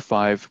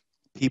 1995,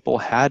 people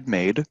had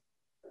made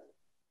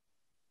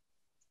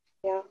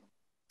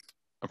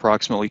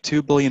approximately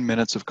 2 billion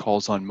minutes of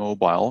calls on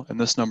mobile, and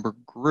this number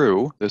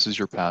grew, this is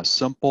your past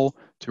simple,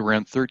 to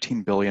around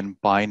 13 billion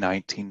by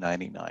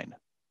 1999. Okay.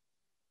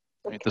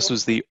 Right, this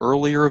was the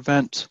earlier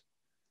event,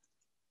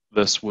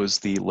 this was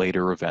the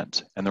later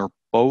event, and they're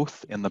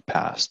both in the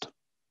past.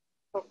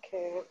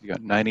 Okay. You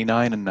got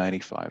 99 and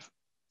 95.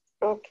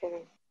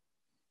 Okay.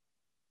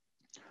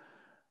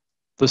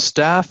 The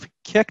staff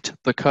kicked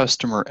the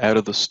customer out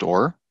of the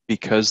store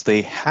because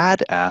they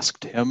had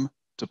asked him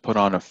to put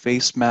on a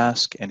face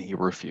mask and he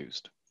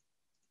refused.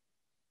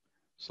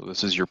 So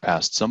this is your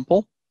past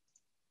simple.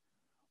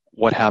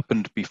 What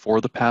happened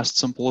before the past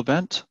simple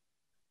event?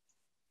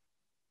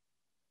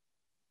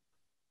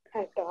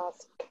 Had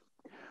asked.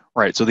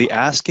 Right, so the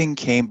asking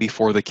came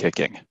before the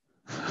kicking.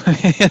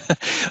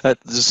 That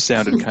just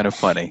sounded kind of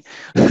funny.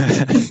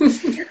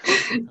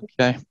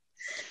 Okay.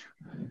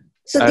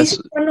 So this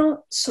is one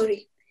of,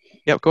 sorry.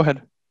 Yeah, go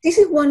ahead. This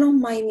is one of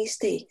my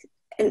mistakes.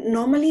 And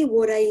normally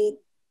what I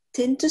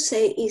tend to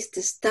say is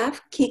the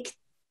staff kicked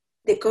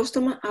the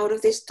customer out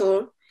of the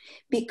store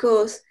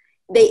because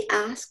they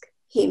asked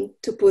him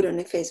to put on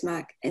a face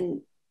mask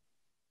and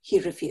he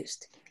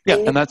refused. Yeah,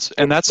 and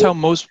that's how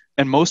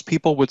most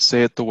people would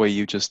say it the way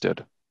you just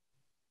did.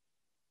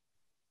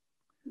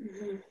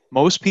 Mm-hmm.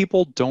 Most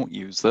people don't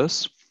use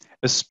this,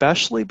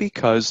 especially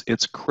because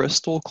it's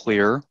crystal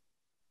clear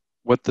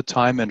what the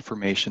time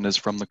information is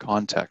from the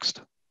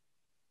context.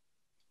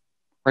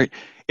 Right?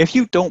 If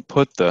you don't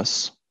put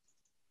this,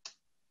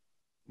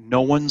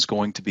 no one's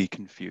going to be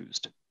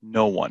confused.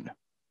 No one.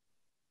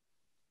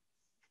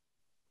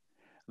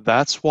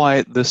 That's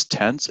why this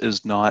tense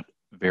is not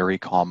very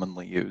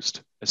commonly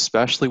used,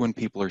 especially when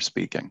people are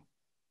speaking.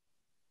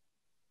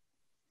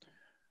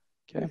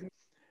 Okay. Mm-hmm.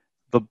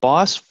 The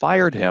boss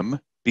fired him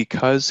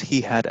because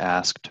he had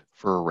asked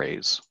for a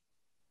raise.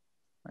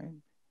 Right?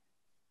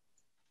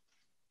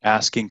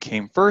 Asking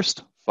came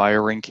first,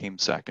 firing came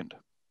second.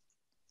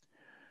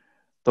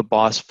 The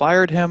boss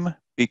fired him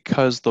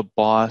because the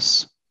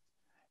boss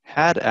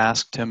had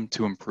asked him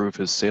to improve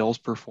his sales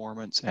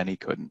performance and he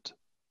couldn't.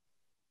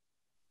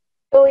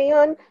 So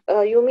Ian,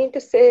 you mean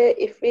to say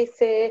if we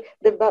say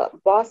the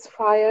boss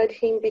fired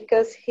him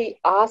because he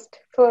asked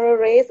for a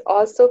raise,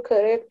 also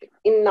correct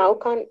in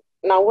nowadays?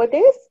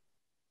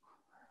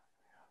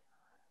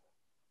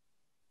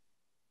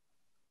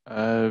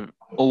 A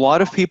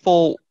lot of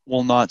people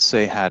will not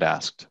say had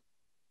asked.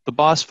 The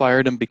boss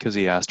fired him because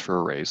he asked for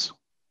a raise.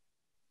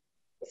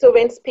 So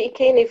when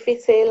speaking, if we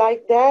say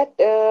like that,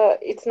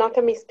 it's not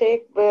a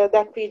mistake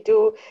that we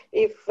do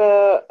if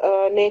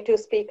a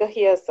native speaker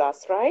hears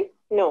us, right?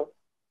 No.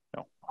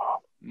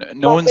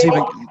 No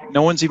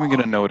one's even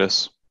going to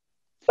notice.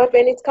 But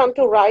when it's come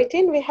to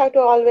writing, we have to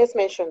always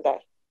mention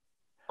that,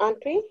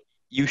 aren't we?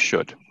 You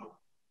should.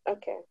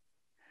 Okay.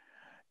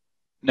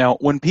 Now,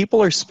 when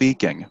people are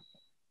speaking,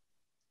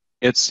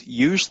 it's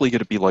usually going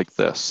to be like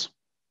this.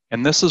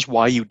 And this is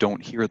why you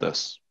don't hear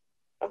this.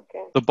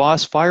 Okay. The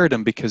boss fired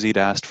him because he'd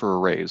asked for a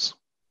raise.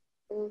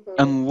 Mm-hmm.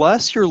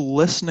 Unless you're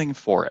listening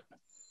for it,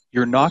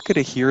 you're not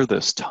going to hear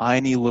this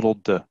tiny little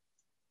duh.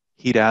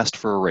 He'd asked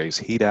for a raise.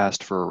 He'd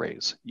asked for a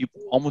raise. You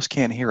almost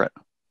can't hear it.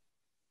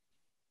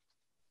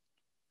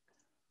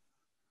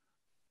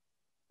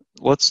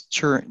 Let's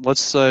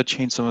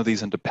change some of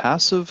these into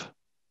passive.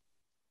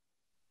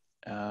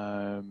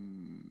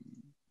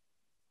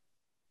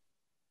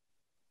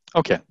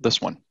 Okay, this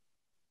one.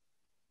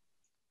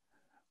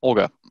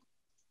 Olga,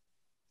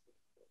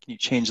 can you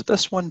change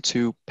this one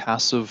to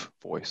passive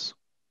voice?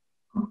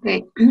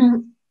 Okay.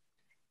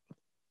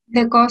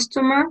 The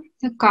customer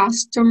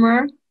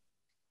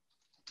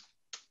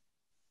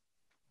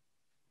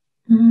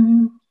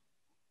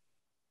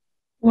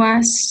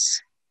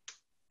was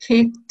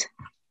kicked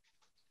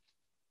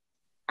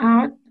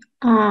out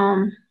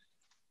of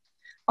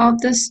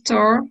the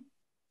store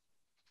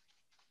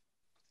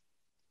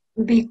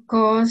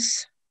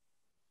because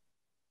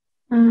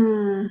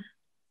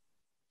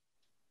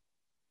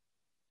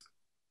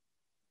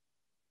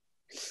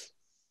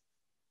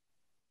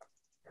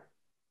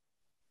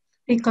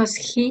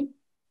he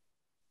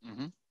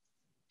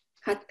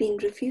had been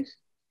refused.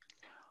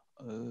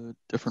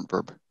 Different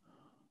verb.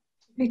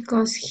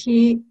 Because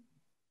he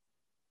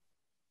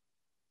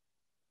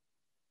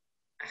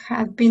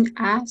had been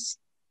asked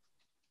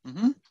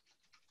to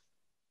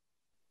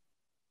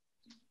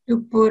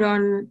put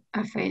on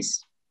a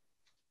face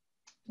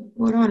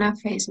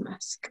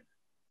mask,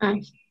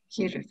 and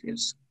he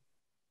refused.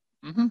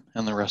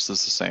 And the rest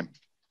is the same.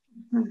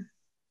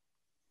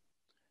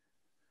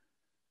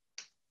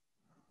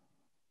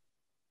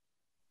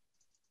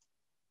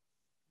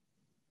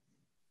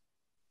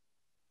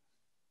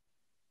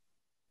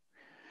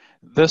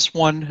 This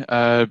one,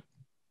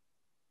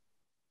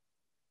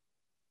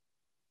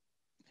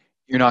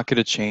 you're not going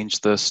to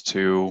change this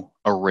to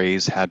a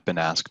raise had been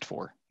asked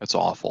for. It's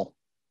awful.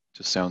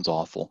 Just sounds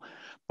awful.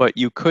 But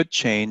you could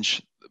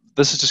change,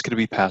 this is just going to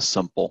be past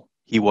simple.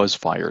 He was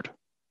fired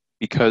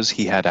because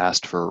he had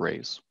asked for a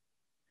raise.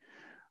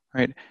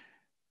 Right?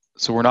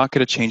 So we're not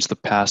going to change the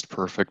past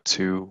perfect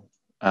to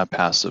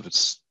passive.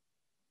 It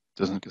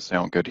doesn't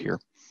sound good here.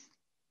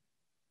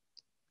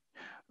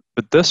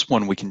 But this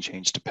one we can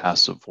change to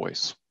passive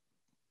voice.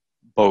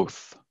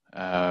 Both.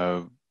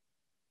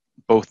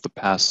 Both the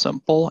past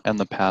simple and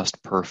the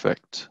past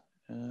perfect.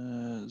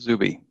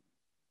 Zuby.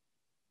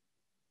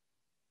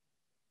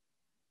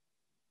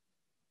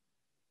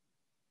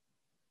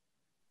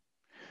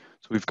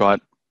 So we've got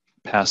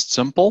past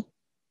simple,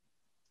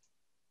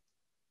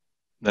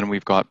 then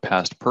we've got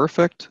past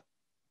perfect,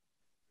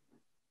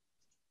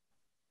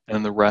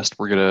 and the rest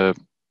we're going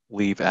to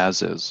leave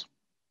as is.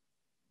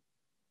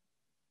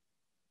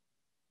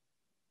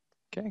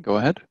 Okay, go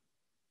ahead.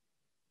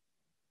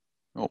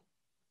 Oh,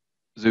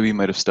 Zuby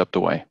might have stepped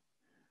away.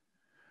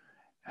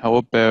 How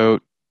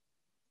about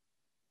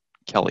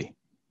Kelly?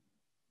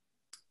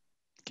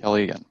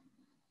 Kelly again.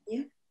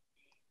 Yeah.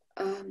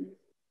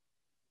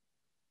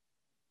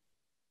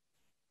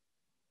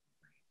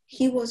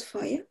 He was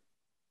fired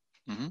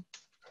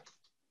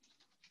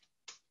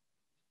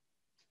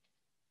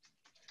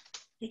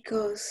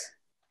because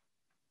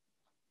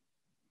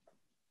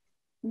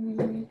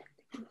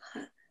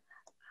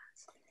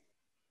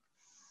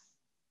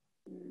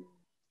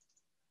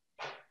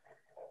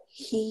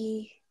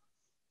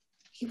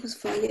he was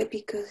fired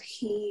because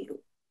he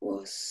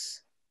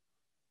was.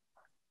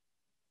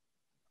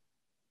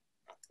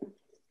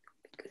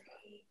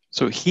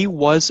 So he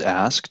was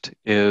asked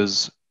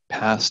is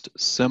past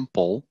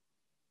simple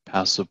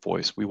passive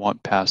voice. We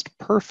want past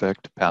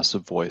perfect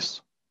passive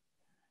voice.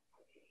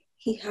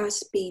 He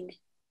has been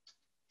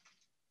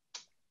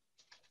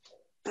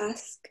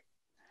asked.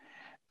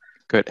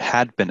 Good.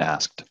 Had been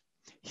asked.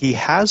 He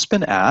has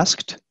been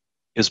asked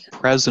is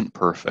present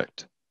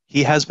perfect.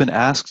 He has been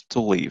asked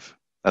to leave.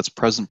 That's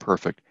present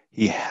perfect.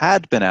 He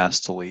had been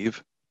asked to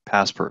leave.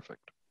 Past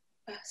perfect.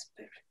 Past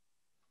perfect.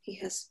 He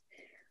has.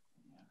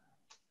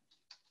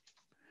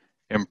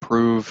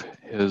 Improve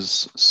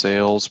his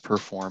sales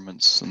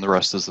performance, and the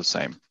rest is the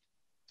same.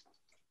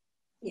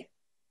 Yeah.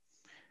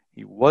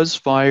 He was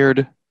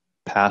fired,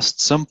 past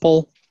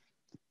simple,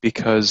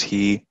 because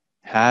he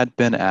had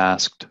been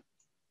asked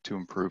to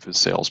improve his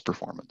sales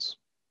performance.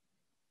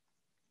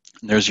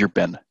 And there's your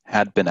been,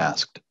 had been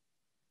asked.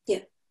 Yeah.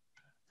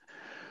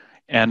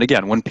 And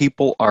again, when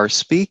people are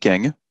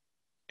speaking,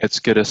 it's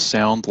going to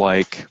sound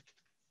like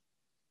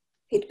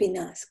He'd been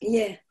asked.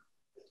 Yeah.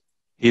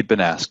 he'd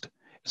been asked.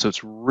 So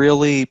it's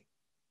really,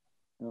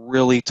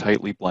 really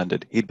tightly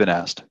blended. He'd been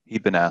asked.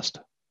 He'd been asked.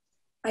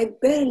 I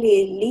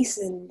barely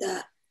listened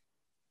that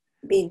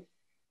been.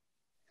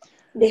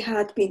 They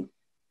had been.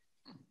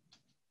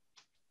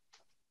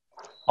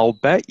 I'll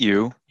bet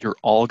you're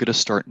all going to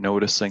start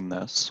noticing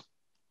this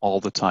all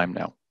the time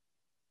now.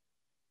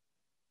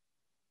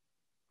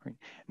 Right?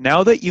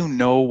 Now that you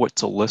know what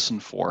to listen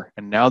for,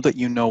 and now that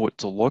you know what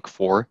to look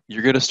for,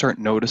 you're going to start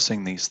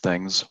noticing these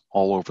things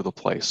all over the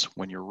place.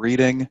 When you're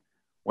reading,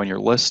 when you're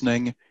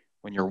listening,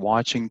 when you're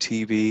watching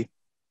TV,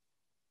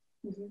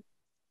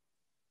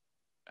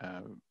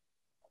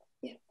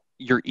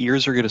 your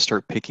ears are going to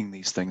start picking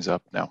these things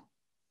up now.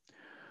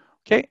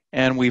 Okay,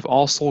 and we've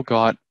also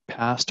got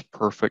past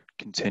perfect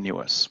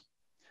continuous.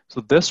 So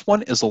this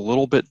one is a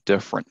little bit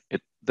different.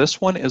 This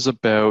one is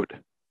about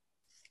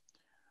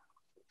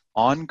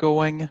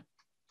ongoing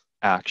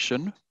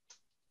action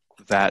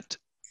that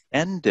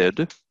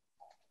ended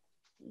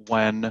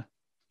when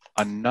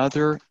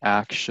another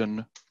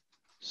action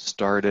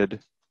started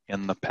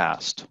in the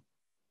past.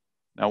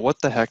 Now, what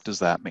the heck does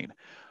that mean?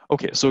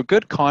 Okay, so a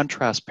good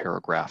contrast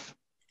paragraph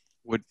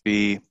would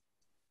be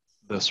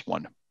this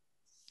one.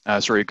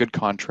 A good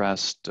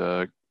contrast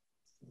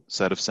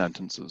set of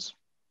sentences.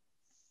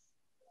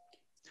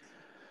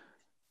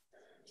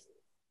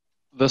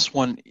 This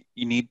one,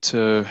 you need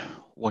to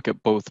look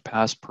at both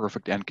past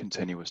perfect and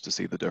continuous to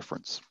see the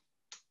difference.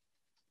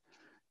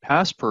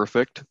 Past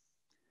perfect,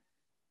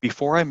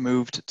 before I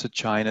moved to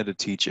China to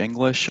teach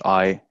English,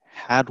 I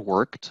had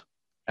worked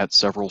at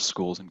several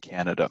schools in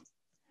Canada.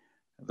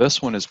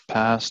 This one is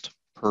past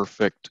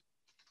perfect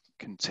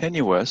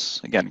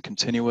continuous. Again,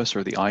 continuous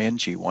are the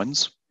ing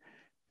ones.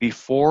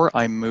 Before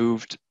I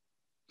moved,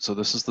 so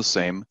this is the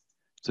same,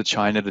 to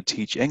China to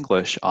teach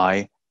English,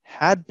 I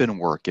had been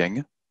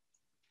working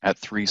at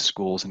 3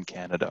 schools in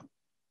Canada.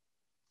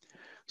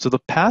 So the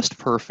past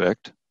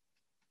perfect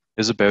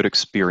is about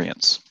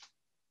experience.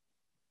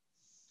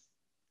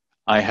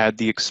 I had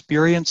the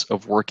experience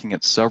of working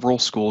at several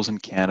schools in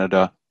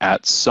Canada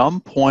at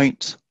some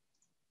point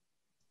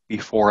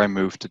before I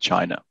moved to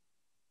China.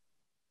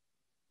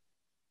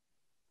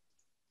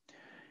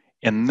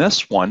 In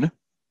this one,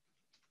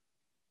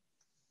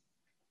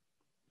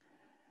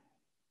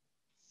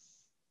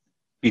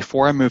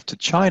 Before I moved to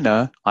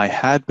China, I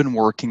had been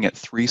working at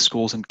 3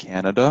 schools in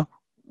Canada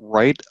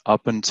right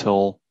up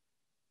until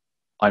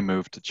I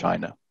moved to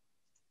China.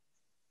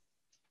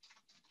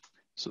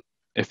 So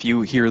if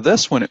you hear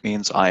this one, it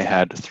means I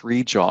had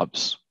 3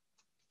 jobs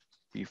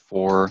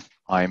before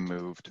I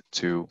moved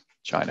to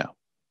China.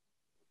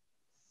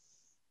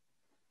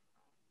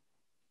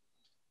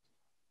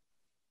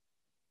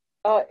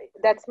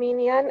 That's mean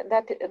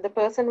that the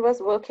person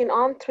was working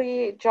on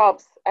 3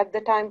 jobs at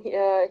the time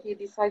he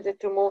decided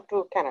to move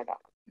to Canada.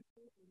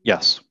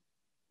 Yes,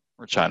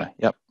 or China,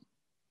 yep.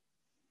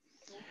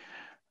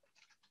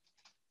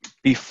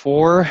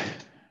 Before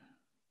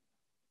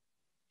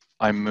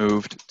I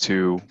moved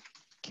to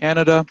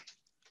Canada,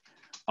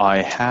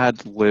 I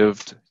had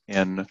lived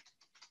in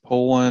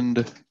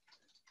Poland,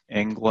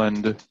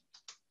 England,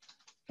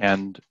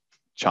 and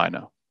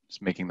China.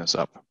 Just making this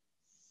up.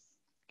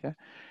 Okay.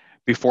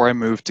 Before I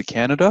moved to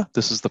Canada,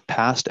 this is the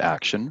past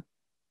action.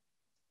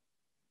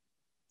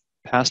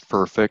 Past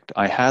perfect,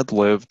 I had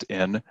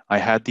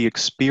the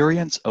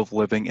experience of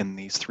living in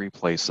these 3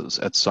 places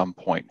at some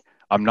point.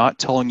 I'm not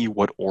telling you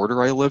what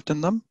order I lived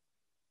in them.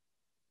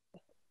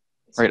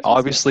 Right?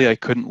 Obviously, I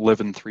couldn't live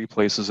in 3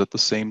 places at the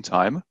same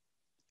time.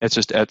 It's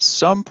just at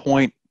some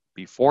point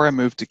before I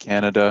moved to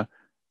Canada,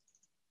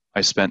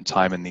 I spent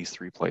time in these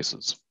 3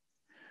 places.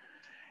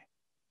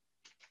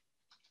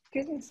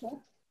 Excuse me, sir.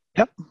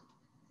 Yep.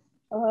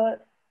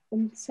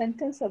 In the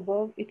sentence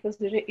above, it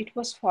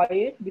was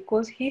fired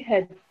because he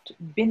had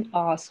been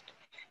asked.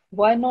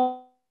 Why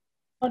not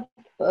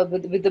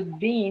with the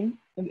been?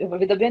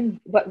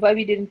 Why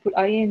we didn't put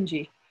ing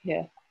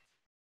here?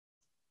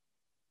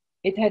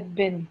 It had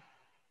been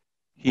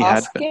He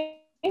had been.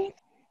 asking.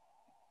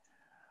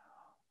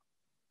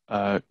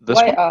 This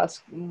Why one?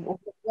 ask?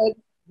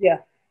 Yeah.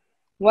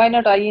 Why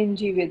not ing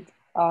with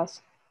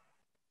ask?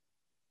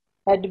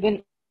 Had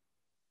been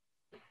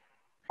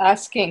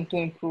asking to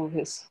improve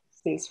his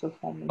sales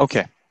performance.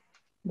 Okay.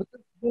 Because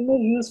been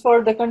is used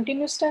for the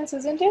continuous tense,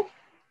 isn't it?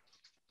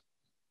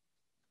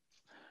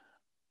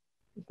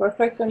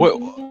 Perfect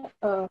continuous,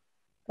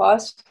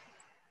 past.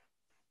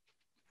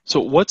 So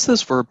what's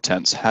this verb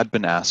tense, had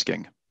been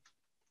asking?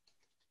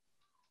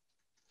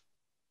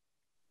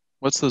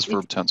 What's this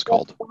verb tense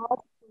called?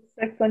 Past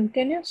perfect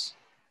continuous.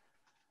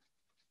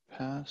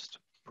 Past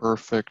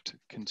perfect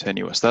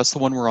continuous. That's the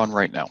one we're on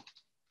right now.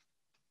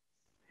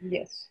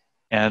 Yes.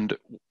 And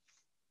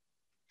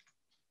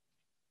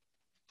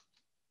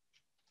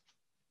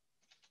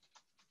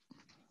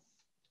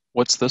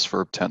what's this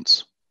verb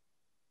tense?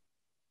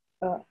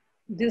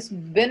 This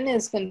been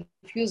is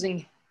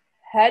confusing.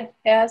 Had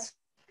asked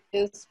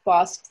is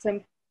past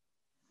simple,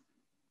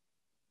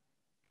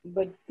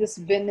 but this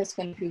been is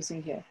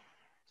confusing here.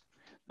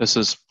 This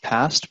is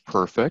past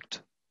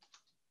perfect,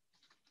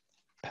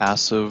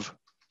 passive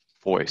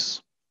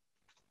voice.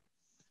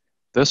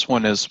 This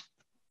one is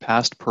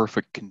past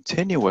perfect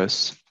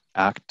continuous,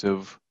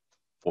 active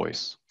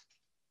voice.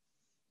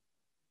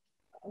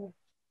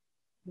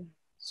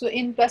 So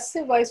in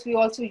passive voice, we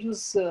also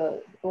use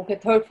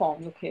third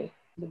form. Okay,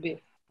 the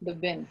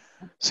been.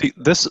 See,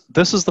 this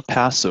is the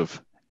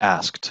passive,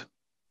 asked.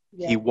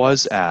 Yeah, He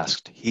was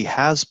asked. He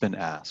has been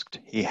asked.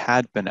 He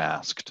had been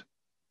asked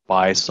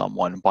by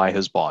someone, by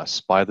his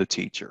boss, by the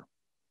teacher.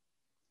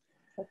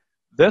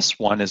 This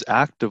one is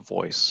active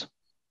voice.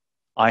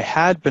 I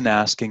had been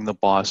asking the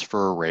boss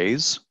for a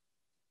raise,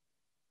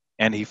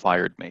 and he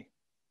fired me.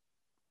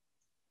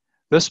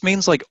 This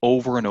means like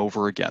over and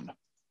over again.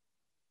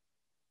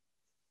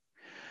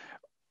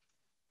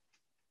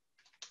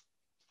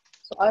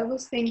 So I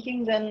was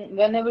thinking then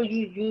whenever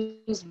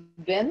you use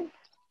been,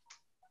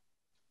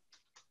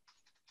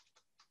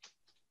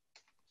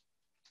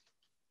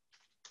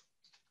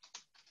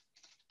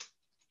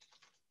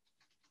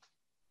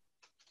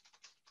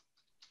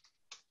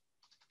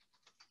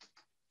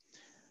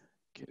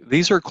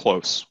 These are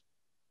close.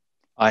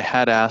 I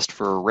had asked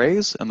for a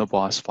raise, and the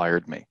boss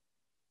fired me.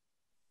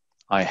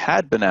 I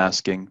had been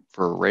asking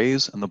for a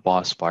raise, and the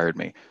boss fired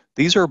me.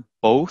 These are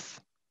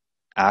both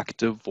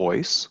active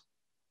voice.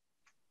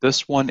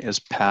 This one is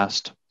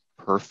past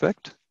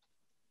perfect.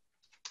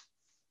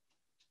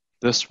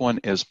 This one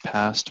is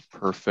past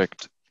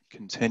perfect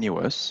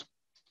continuous.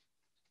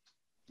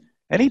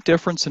 Any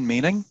difference in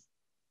meaning?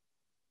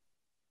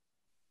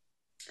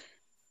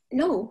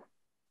 No,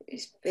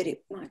 it's very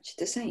much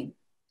the same.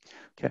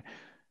 Okay.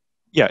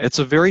 Yeah, it's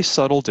a very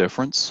subtle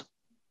difference.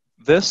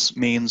 This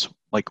means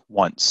like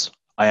once.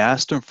 I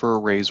asked him for a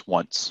raise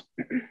once.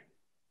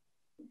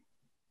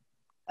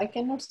 I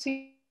cannot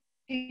see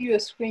your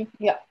screen.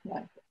 Yeah.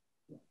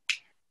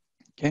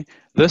 Okay.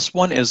 This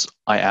one is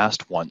I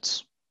asked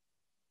once.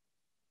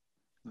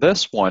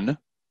 This one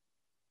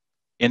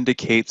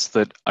indicates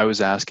that I was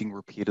asking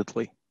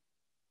repeatedly.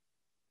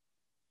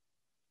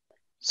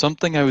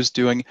 Something I was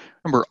doing,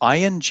 remember,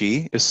 ing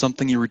is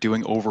something you were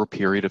doing over a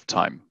period of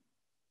time.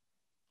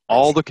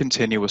 All the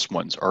continuous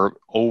ones are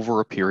over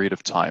a period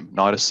of time,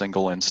 not a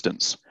single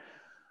instance.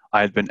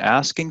 I had been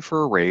asking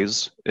for a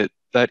raise.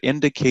 That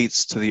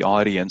indicates to the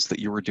audience that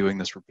you were doing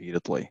this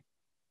repeatedly.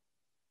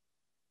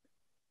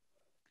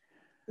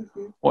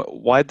 Mhm.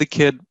 Why'd the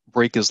kid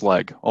break his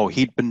leg? Oh,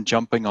 he'd been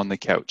jumping on the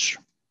couch.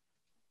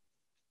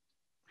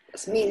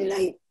 It's mean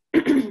like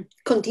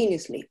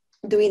continuously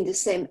doing the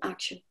same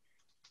action.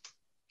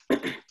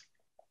 I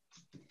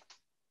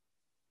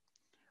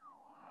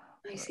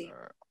see.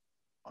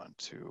 On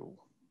to,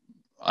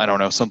 I don't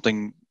know,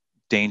 something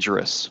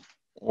dangerous.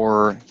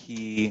 Or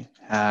he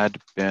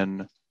had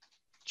been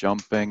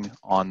jumping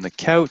on the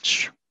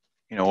couch,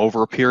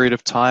 over a period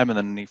of time, and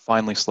then he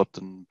finally slipped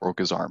and broke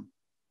his arm.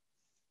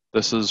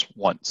 This is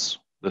once.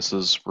 This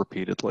is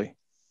repeatedly.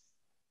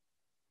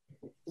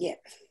 Yeah.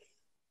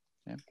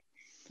 Okay.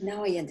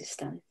 Now I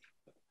understand.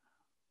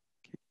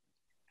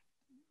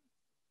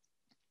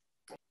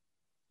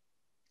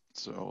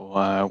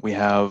 So we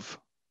have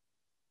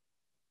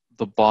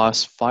the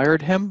boss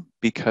fired him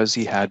because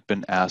he had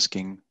been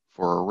asking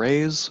for a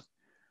raise.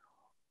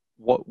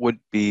 What would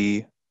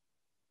be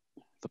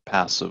the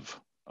passive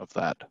of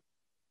that?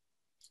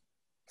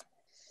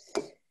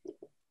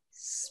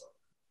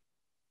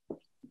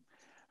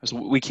 So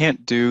we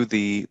can't do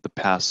the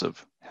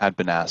passive, had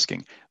been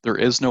asking. There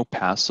is no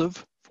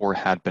passive for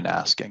had been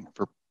asking,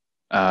 for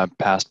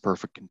past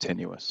perfect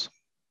continuous.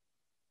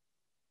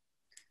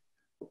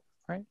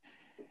 Right?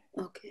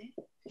 Okay.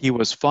 He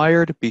was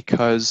fired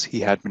because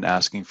he had been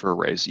asking for a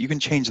raise. You can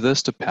change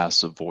this to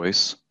passive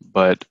voice,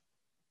 but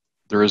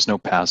there is no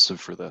passive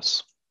for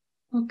this.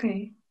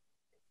 Okay.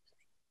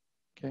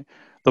 Okay.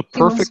 The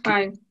He was perfect,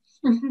 fired.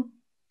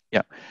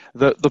 yeah,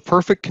 the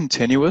perfect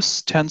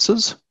continuous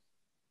tenses,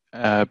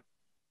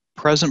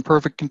 present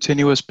perfect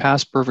continuous,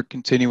 past perfect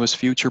continuous,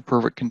 future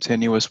perfect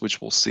continuous, which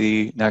we'll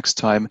see next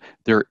time,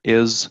 there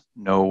is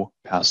no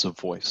passive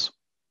voice.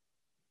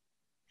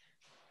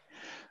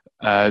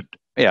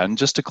 Yeah, and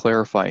just to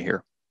clarify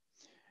here,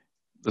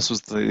 this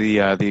was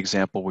the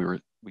example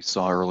we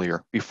saw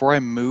earlier. Before I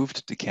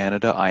moved to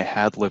Canada, I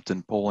had lived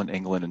in Poland,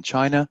 England, and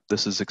China.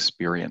 This is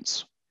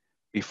experience.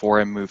 Before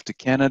I moved to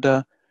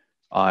Canada,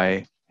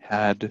 I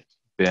had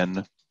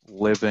been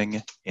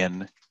living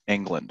in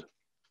England.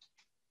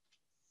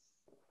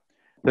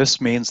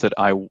 This means that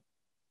I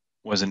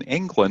was in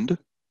England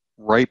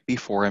right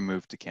before I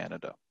moved to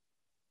Canada.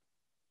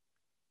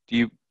 Do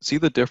you see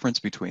the difference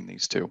between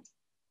these two?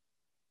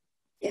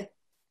 Yeah.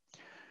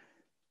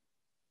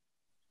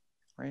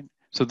 Right.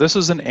 So this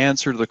is an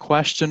answer to the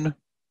question,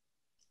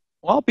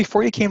 well,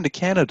 before you came to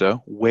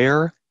Canada,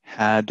 where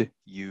had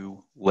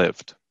you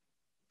lived?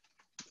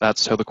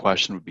 That's how the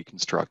question would be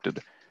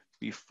constructed.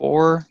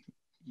 Before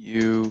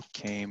you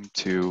came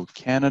to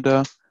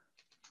Canada,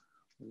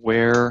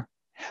 where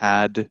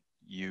had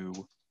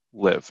you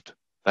lived?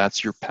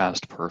 That's your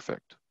past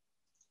perfect.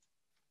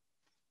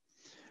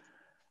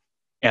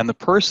 And the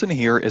person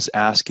here is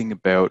asking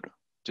about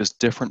just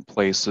different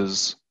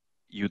places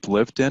you'd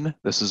lived in.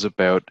 This is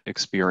about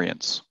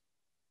experience.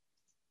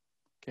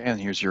 Okay, and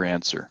here's your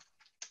answer.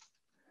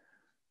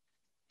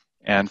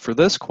 And for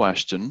this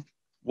question,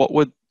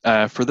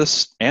 for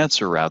this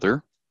answer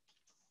rather,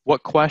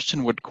 what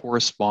question would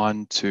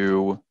correspond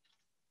to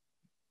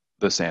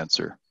this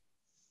answer?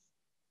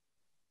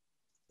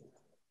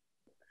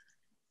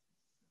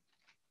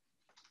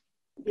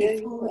 Where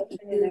Before you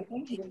you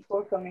living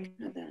before coming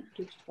Canada,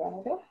 to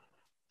Canada?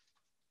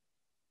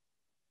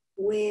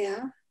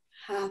 where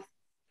have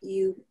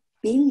you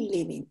been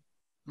living?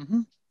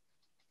 Mm-hmm.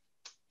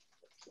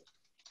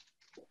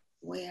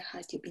 Where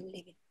had you been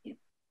living? Yeah.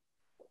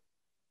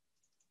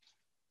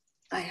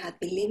 I had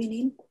been living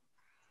in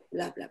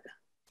blah, blah, blah.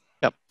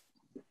 Yep.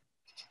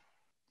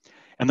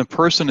 And the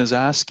person is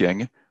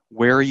asking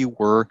where you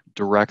were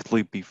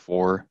directly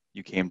before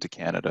you came to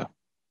Canada.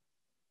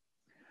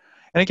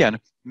 And again,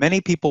 many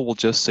people will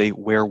just say,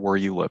 where were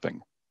you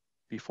living?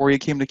 Before you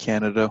came to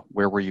Canada,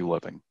 where were you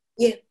living?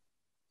 Yeah.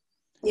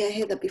 Yeah, I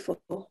heard that before.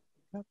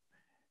 Yep.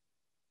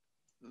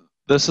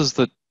 This is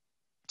the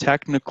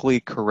technically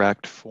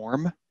correct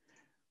form,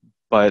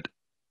 but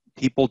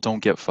people don't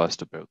get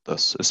fussed about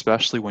this,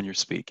 especially when you're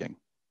speaking.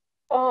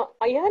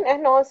 Yeah,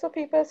 and also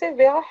people say,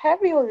 where have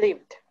you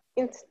lived?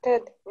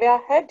 Instead,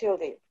 where had you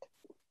lived?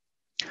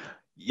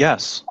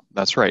 Yes,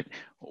 that's right.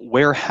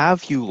 Where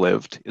have you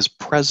lived is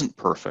present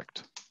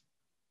perfect.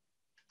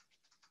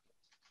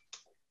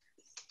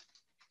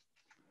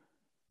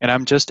 And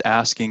I'm just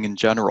asking in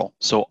general.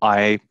 So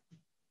I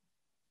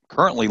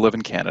currently live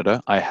in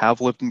Canada. I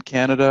have lived in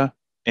Canada,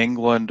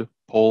 England,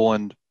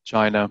 Poland,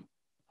 China.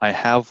 I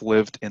have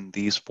lived in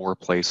these 4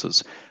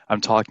 places. I'm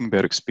talking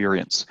about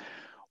experience.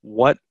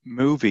 What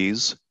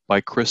movies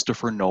by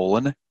Christopher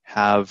Nolan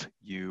have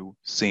you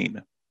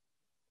seen?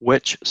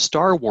 Which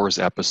Star Wars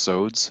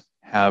episodes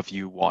have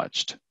you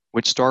watched?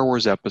 Which Star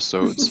Wars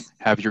episodes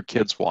have your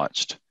kids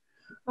watched?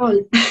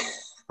 Oh,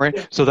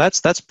 Right? So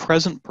that's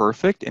present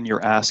perfect, and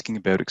you're asking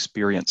about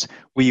experience.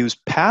 We use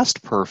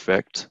past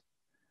perfect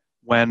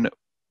when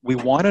we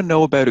want to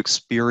know about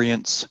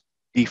experience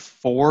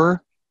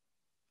before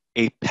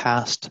a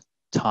past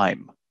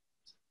time.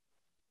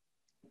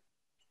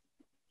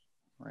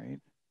 Right?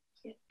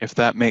 If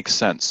that makes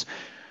sense.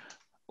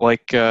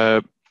 Like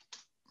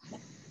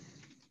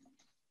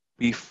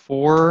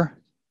before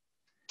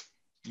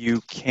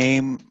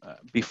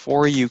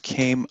before you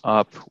came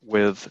up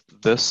with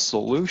this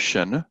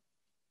solution,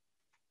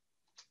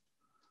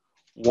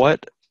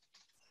 what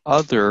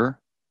other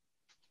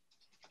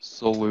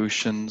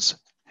solutions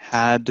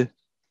had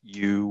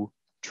you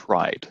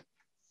tried?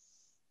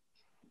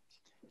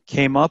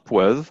 Came up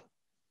with,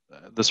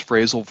 this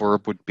phrasal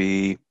verb would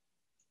be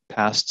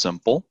past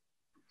simple.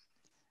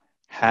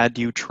 Had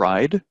you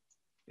tried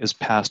is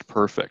past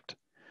perfect.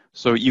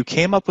 So you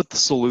came up with the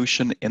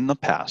solution in the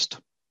past.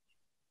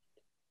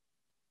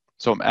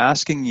 So I'm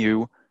asking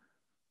you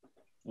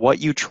what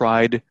you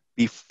tried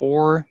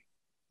before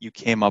you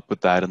came up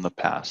with that in the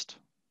past.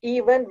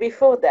 Even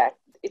before that,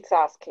 it's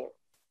asking.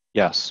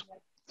 Yes.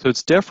 So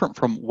it's different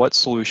from what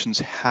solutions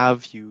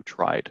have you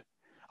tried.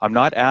 I'm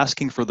not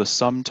asking for the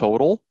sum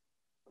total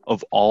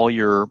of all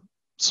your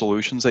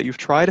solutions that you've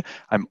tried.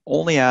 I'm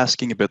only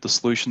asking about the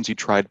solutions you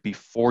tried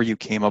before you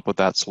came up with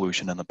that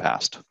solution in the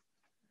past.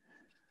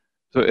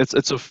 So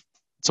it's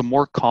a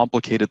more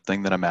complicated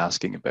thing that I'm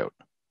asking about.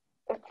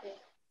 Okay.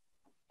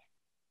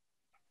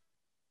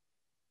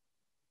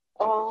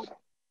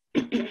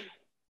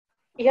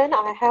 Ian,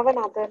 I have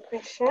another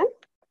question.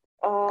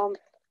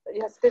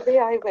 Yesterday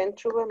I went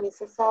through a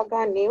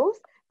Mississauga news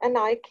and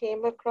I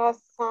came across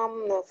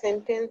some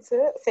sentence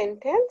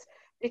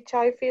which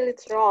I feel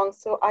it's wrong.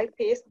 So I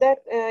paste that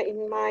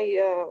in my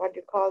what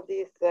do you call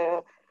this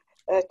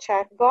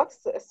chat box.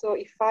 So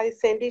if I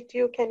send it to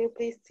you, can you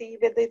please see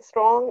whether it's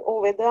wrong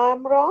or whether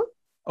I'm wrong?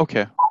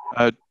 Okay.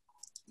 Where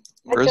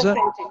I is just it?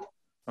 sent it.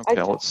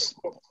 Okay,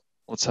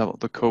 let's have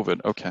the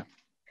COVID. Okay.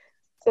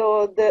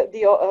 So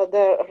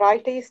the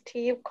writer is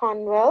Steve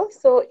Conwell.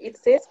 So it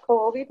says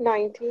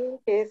COVID-19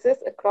 cases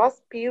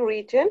across P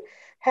region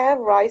have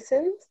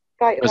risen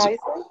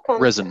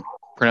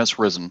Pronounce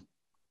risen.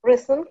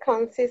 Risen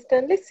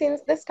consistently since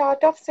the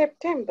start of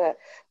September.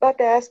 But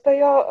as per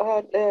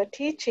your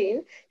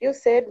teaching, you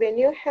said when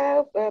you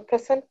have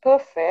present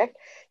perfect,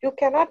 you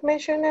cannot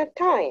mention a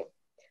time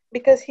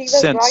because he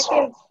was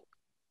writing.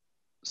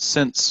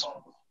 Since.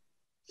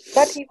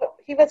 But he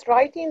was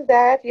writing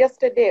that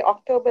yesterday,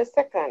 October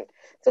 2nd.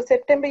 So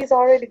September is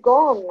already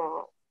gone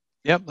now.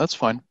 Yep, that's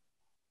fine.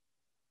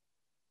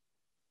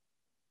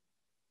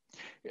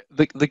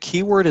 The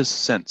key word is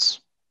since.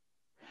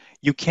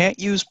 You can't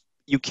use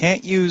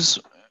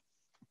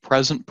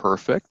present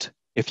perfect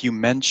if you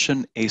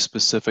mention a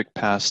specific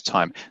past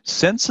time.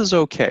 Since is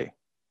okay.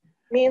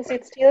 Means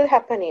it's still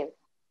happening.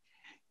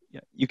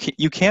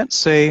 You can't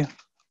say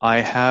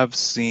I have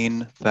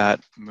seen that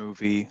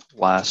movie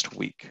last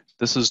week.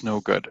 This is no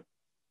good.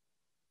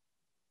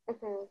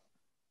 Mm-hmm.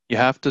 You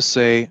have to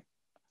say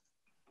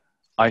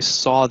I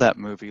saw that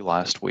movie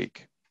last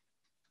week.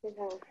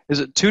 Mm-hmm.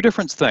 Is it two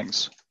different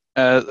things?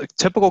 A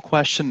typical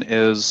question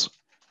is,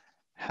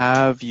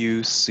 have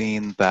you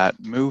seen that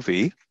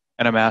movie?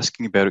 And I'm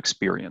asking about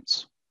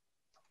experience.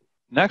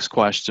 Next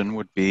question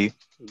would be,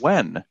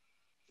 when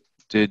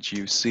did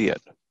you see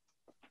it?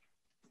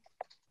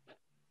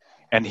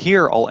 And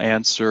here I'll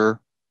answer,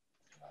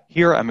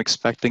 here I'm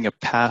expecting a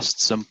past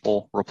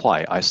simple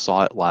reply. I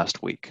saw it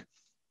last week.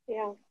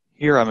 Yeah.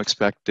 Here I'm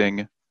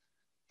expecting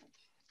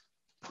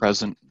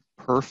present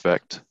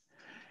perfect.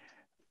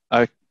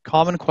 A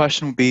common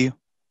question would be,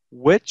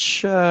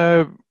 which,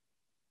 let's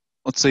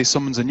say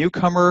someone's a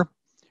newcomer,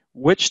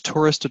 which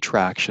tourist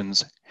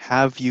attractions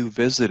have you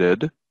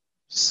visited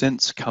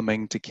since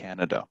coming to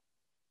Canada?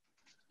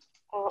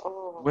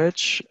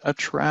 Which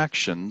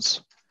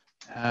attractions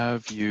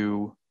have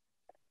you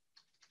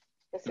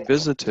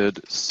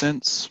visited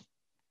since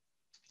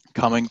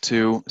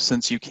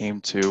you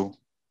came to,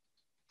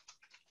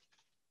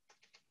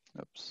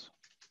 oops.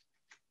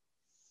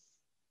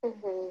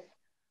 Mm-hmm.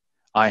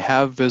 I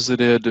have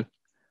visited,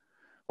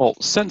 well,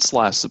 since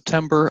last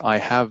September, I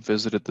have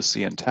visited the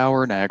CN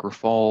Tower, Niagara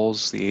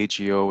Falls, the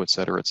AGO,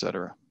 etc.,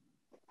 etc.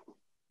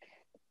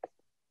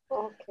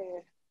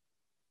 Okay.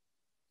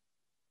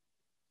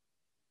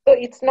 So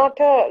it's not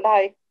a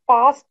like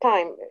past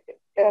time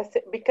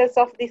because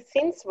of the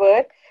since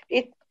word,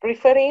 it's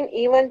referring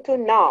even to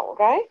now,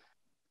 right?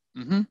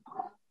 Mm-hmm.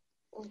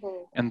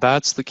 Mm-hmm. And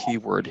that's the key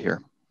word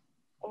here.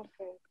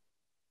 Okay.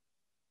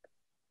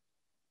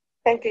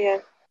 Thank you,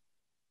 Ian.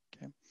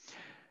 Okay.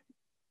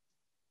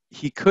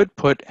 He could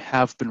put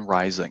have been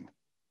rising,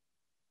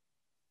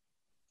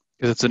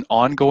 because it's an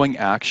ongoing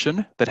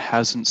action that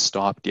hasn't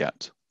stopped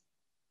yet.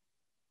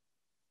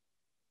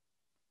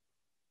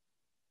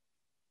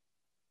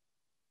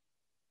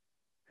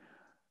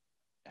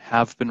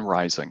 Have been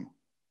rising.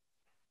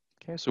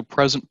 Okay, so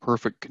present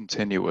perfect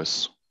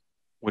continuous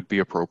would be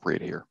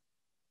appropriate here.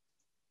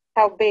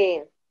 Have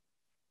been.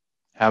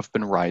 Have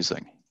been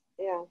rising.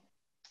 Yeah.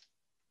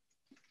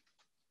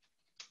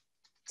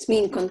 It's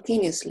mean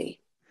continuously.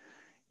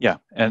 Yeah,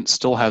 and it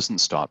still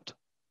hasn't stopped.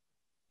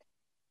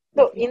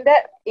 So in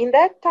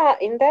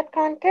that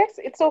context,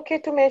 it's okay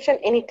to mention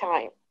any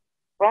time,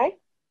 right?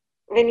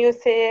 When you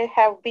say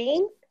have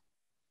been.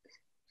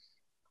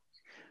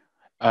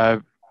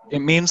 It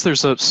means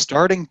there's a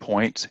starting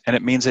point, and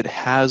it means it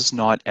has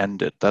not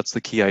ended. That's the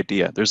key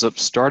idea. There's a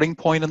starting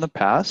point in the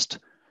past,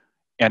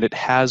 and it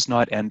has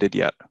not ended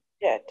yet.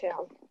 Yeah, yeah.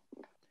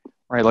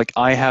 Right? Like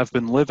I have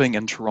been living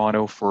in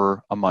Toronto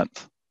for a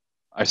month.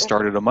 I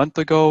started a month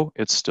ago,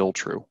 it's still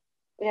true.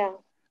 Yeah.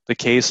 The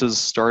cases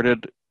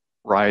started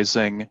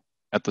rising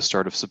at the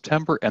start of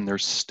September, and they're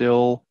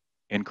still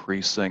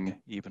increasing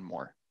even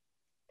more.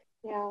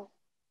 Yeah.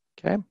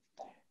 Okay?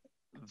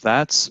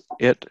 That's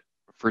it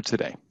for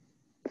today.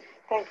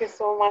 Thank you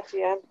so much,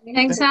 Ian.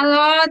 Thanks a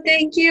lot.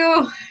 Thank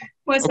you.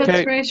 Was a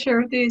Okay.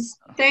 treasure, this.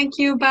 Thank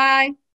you. Bye.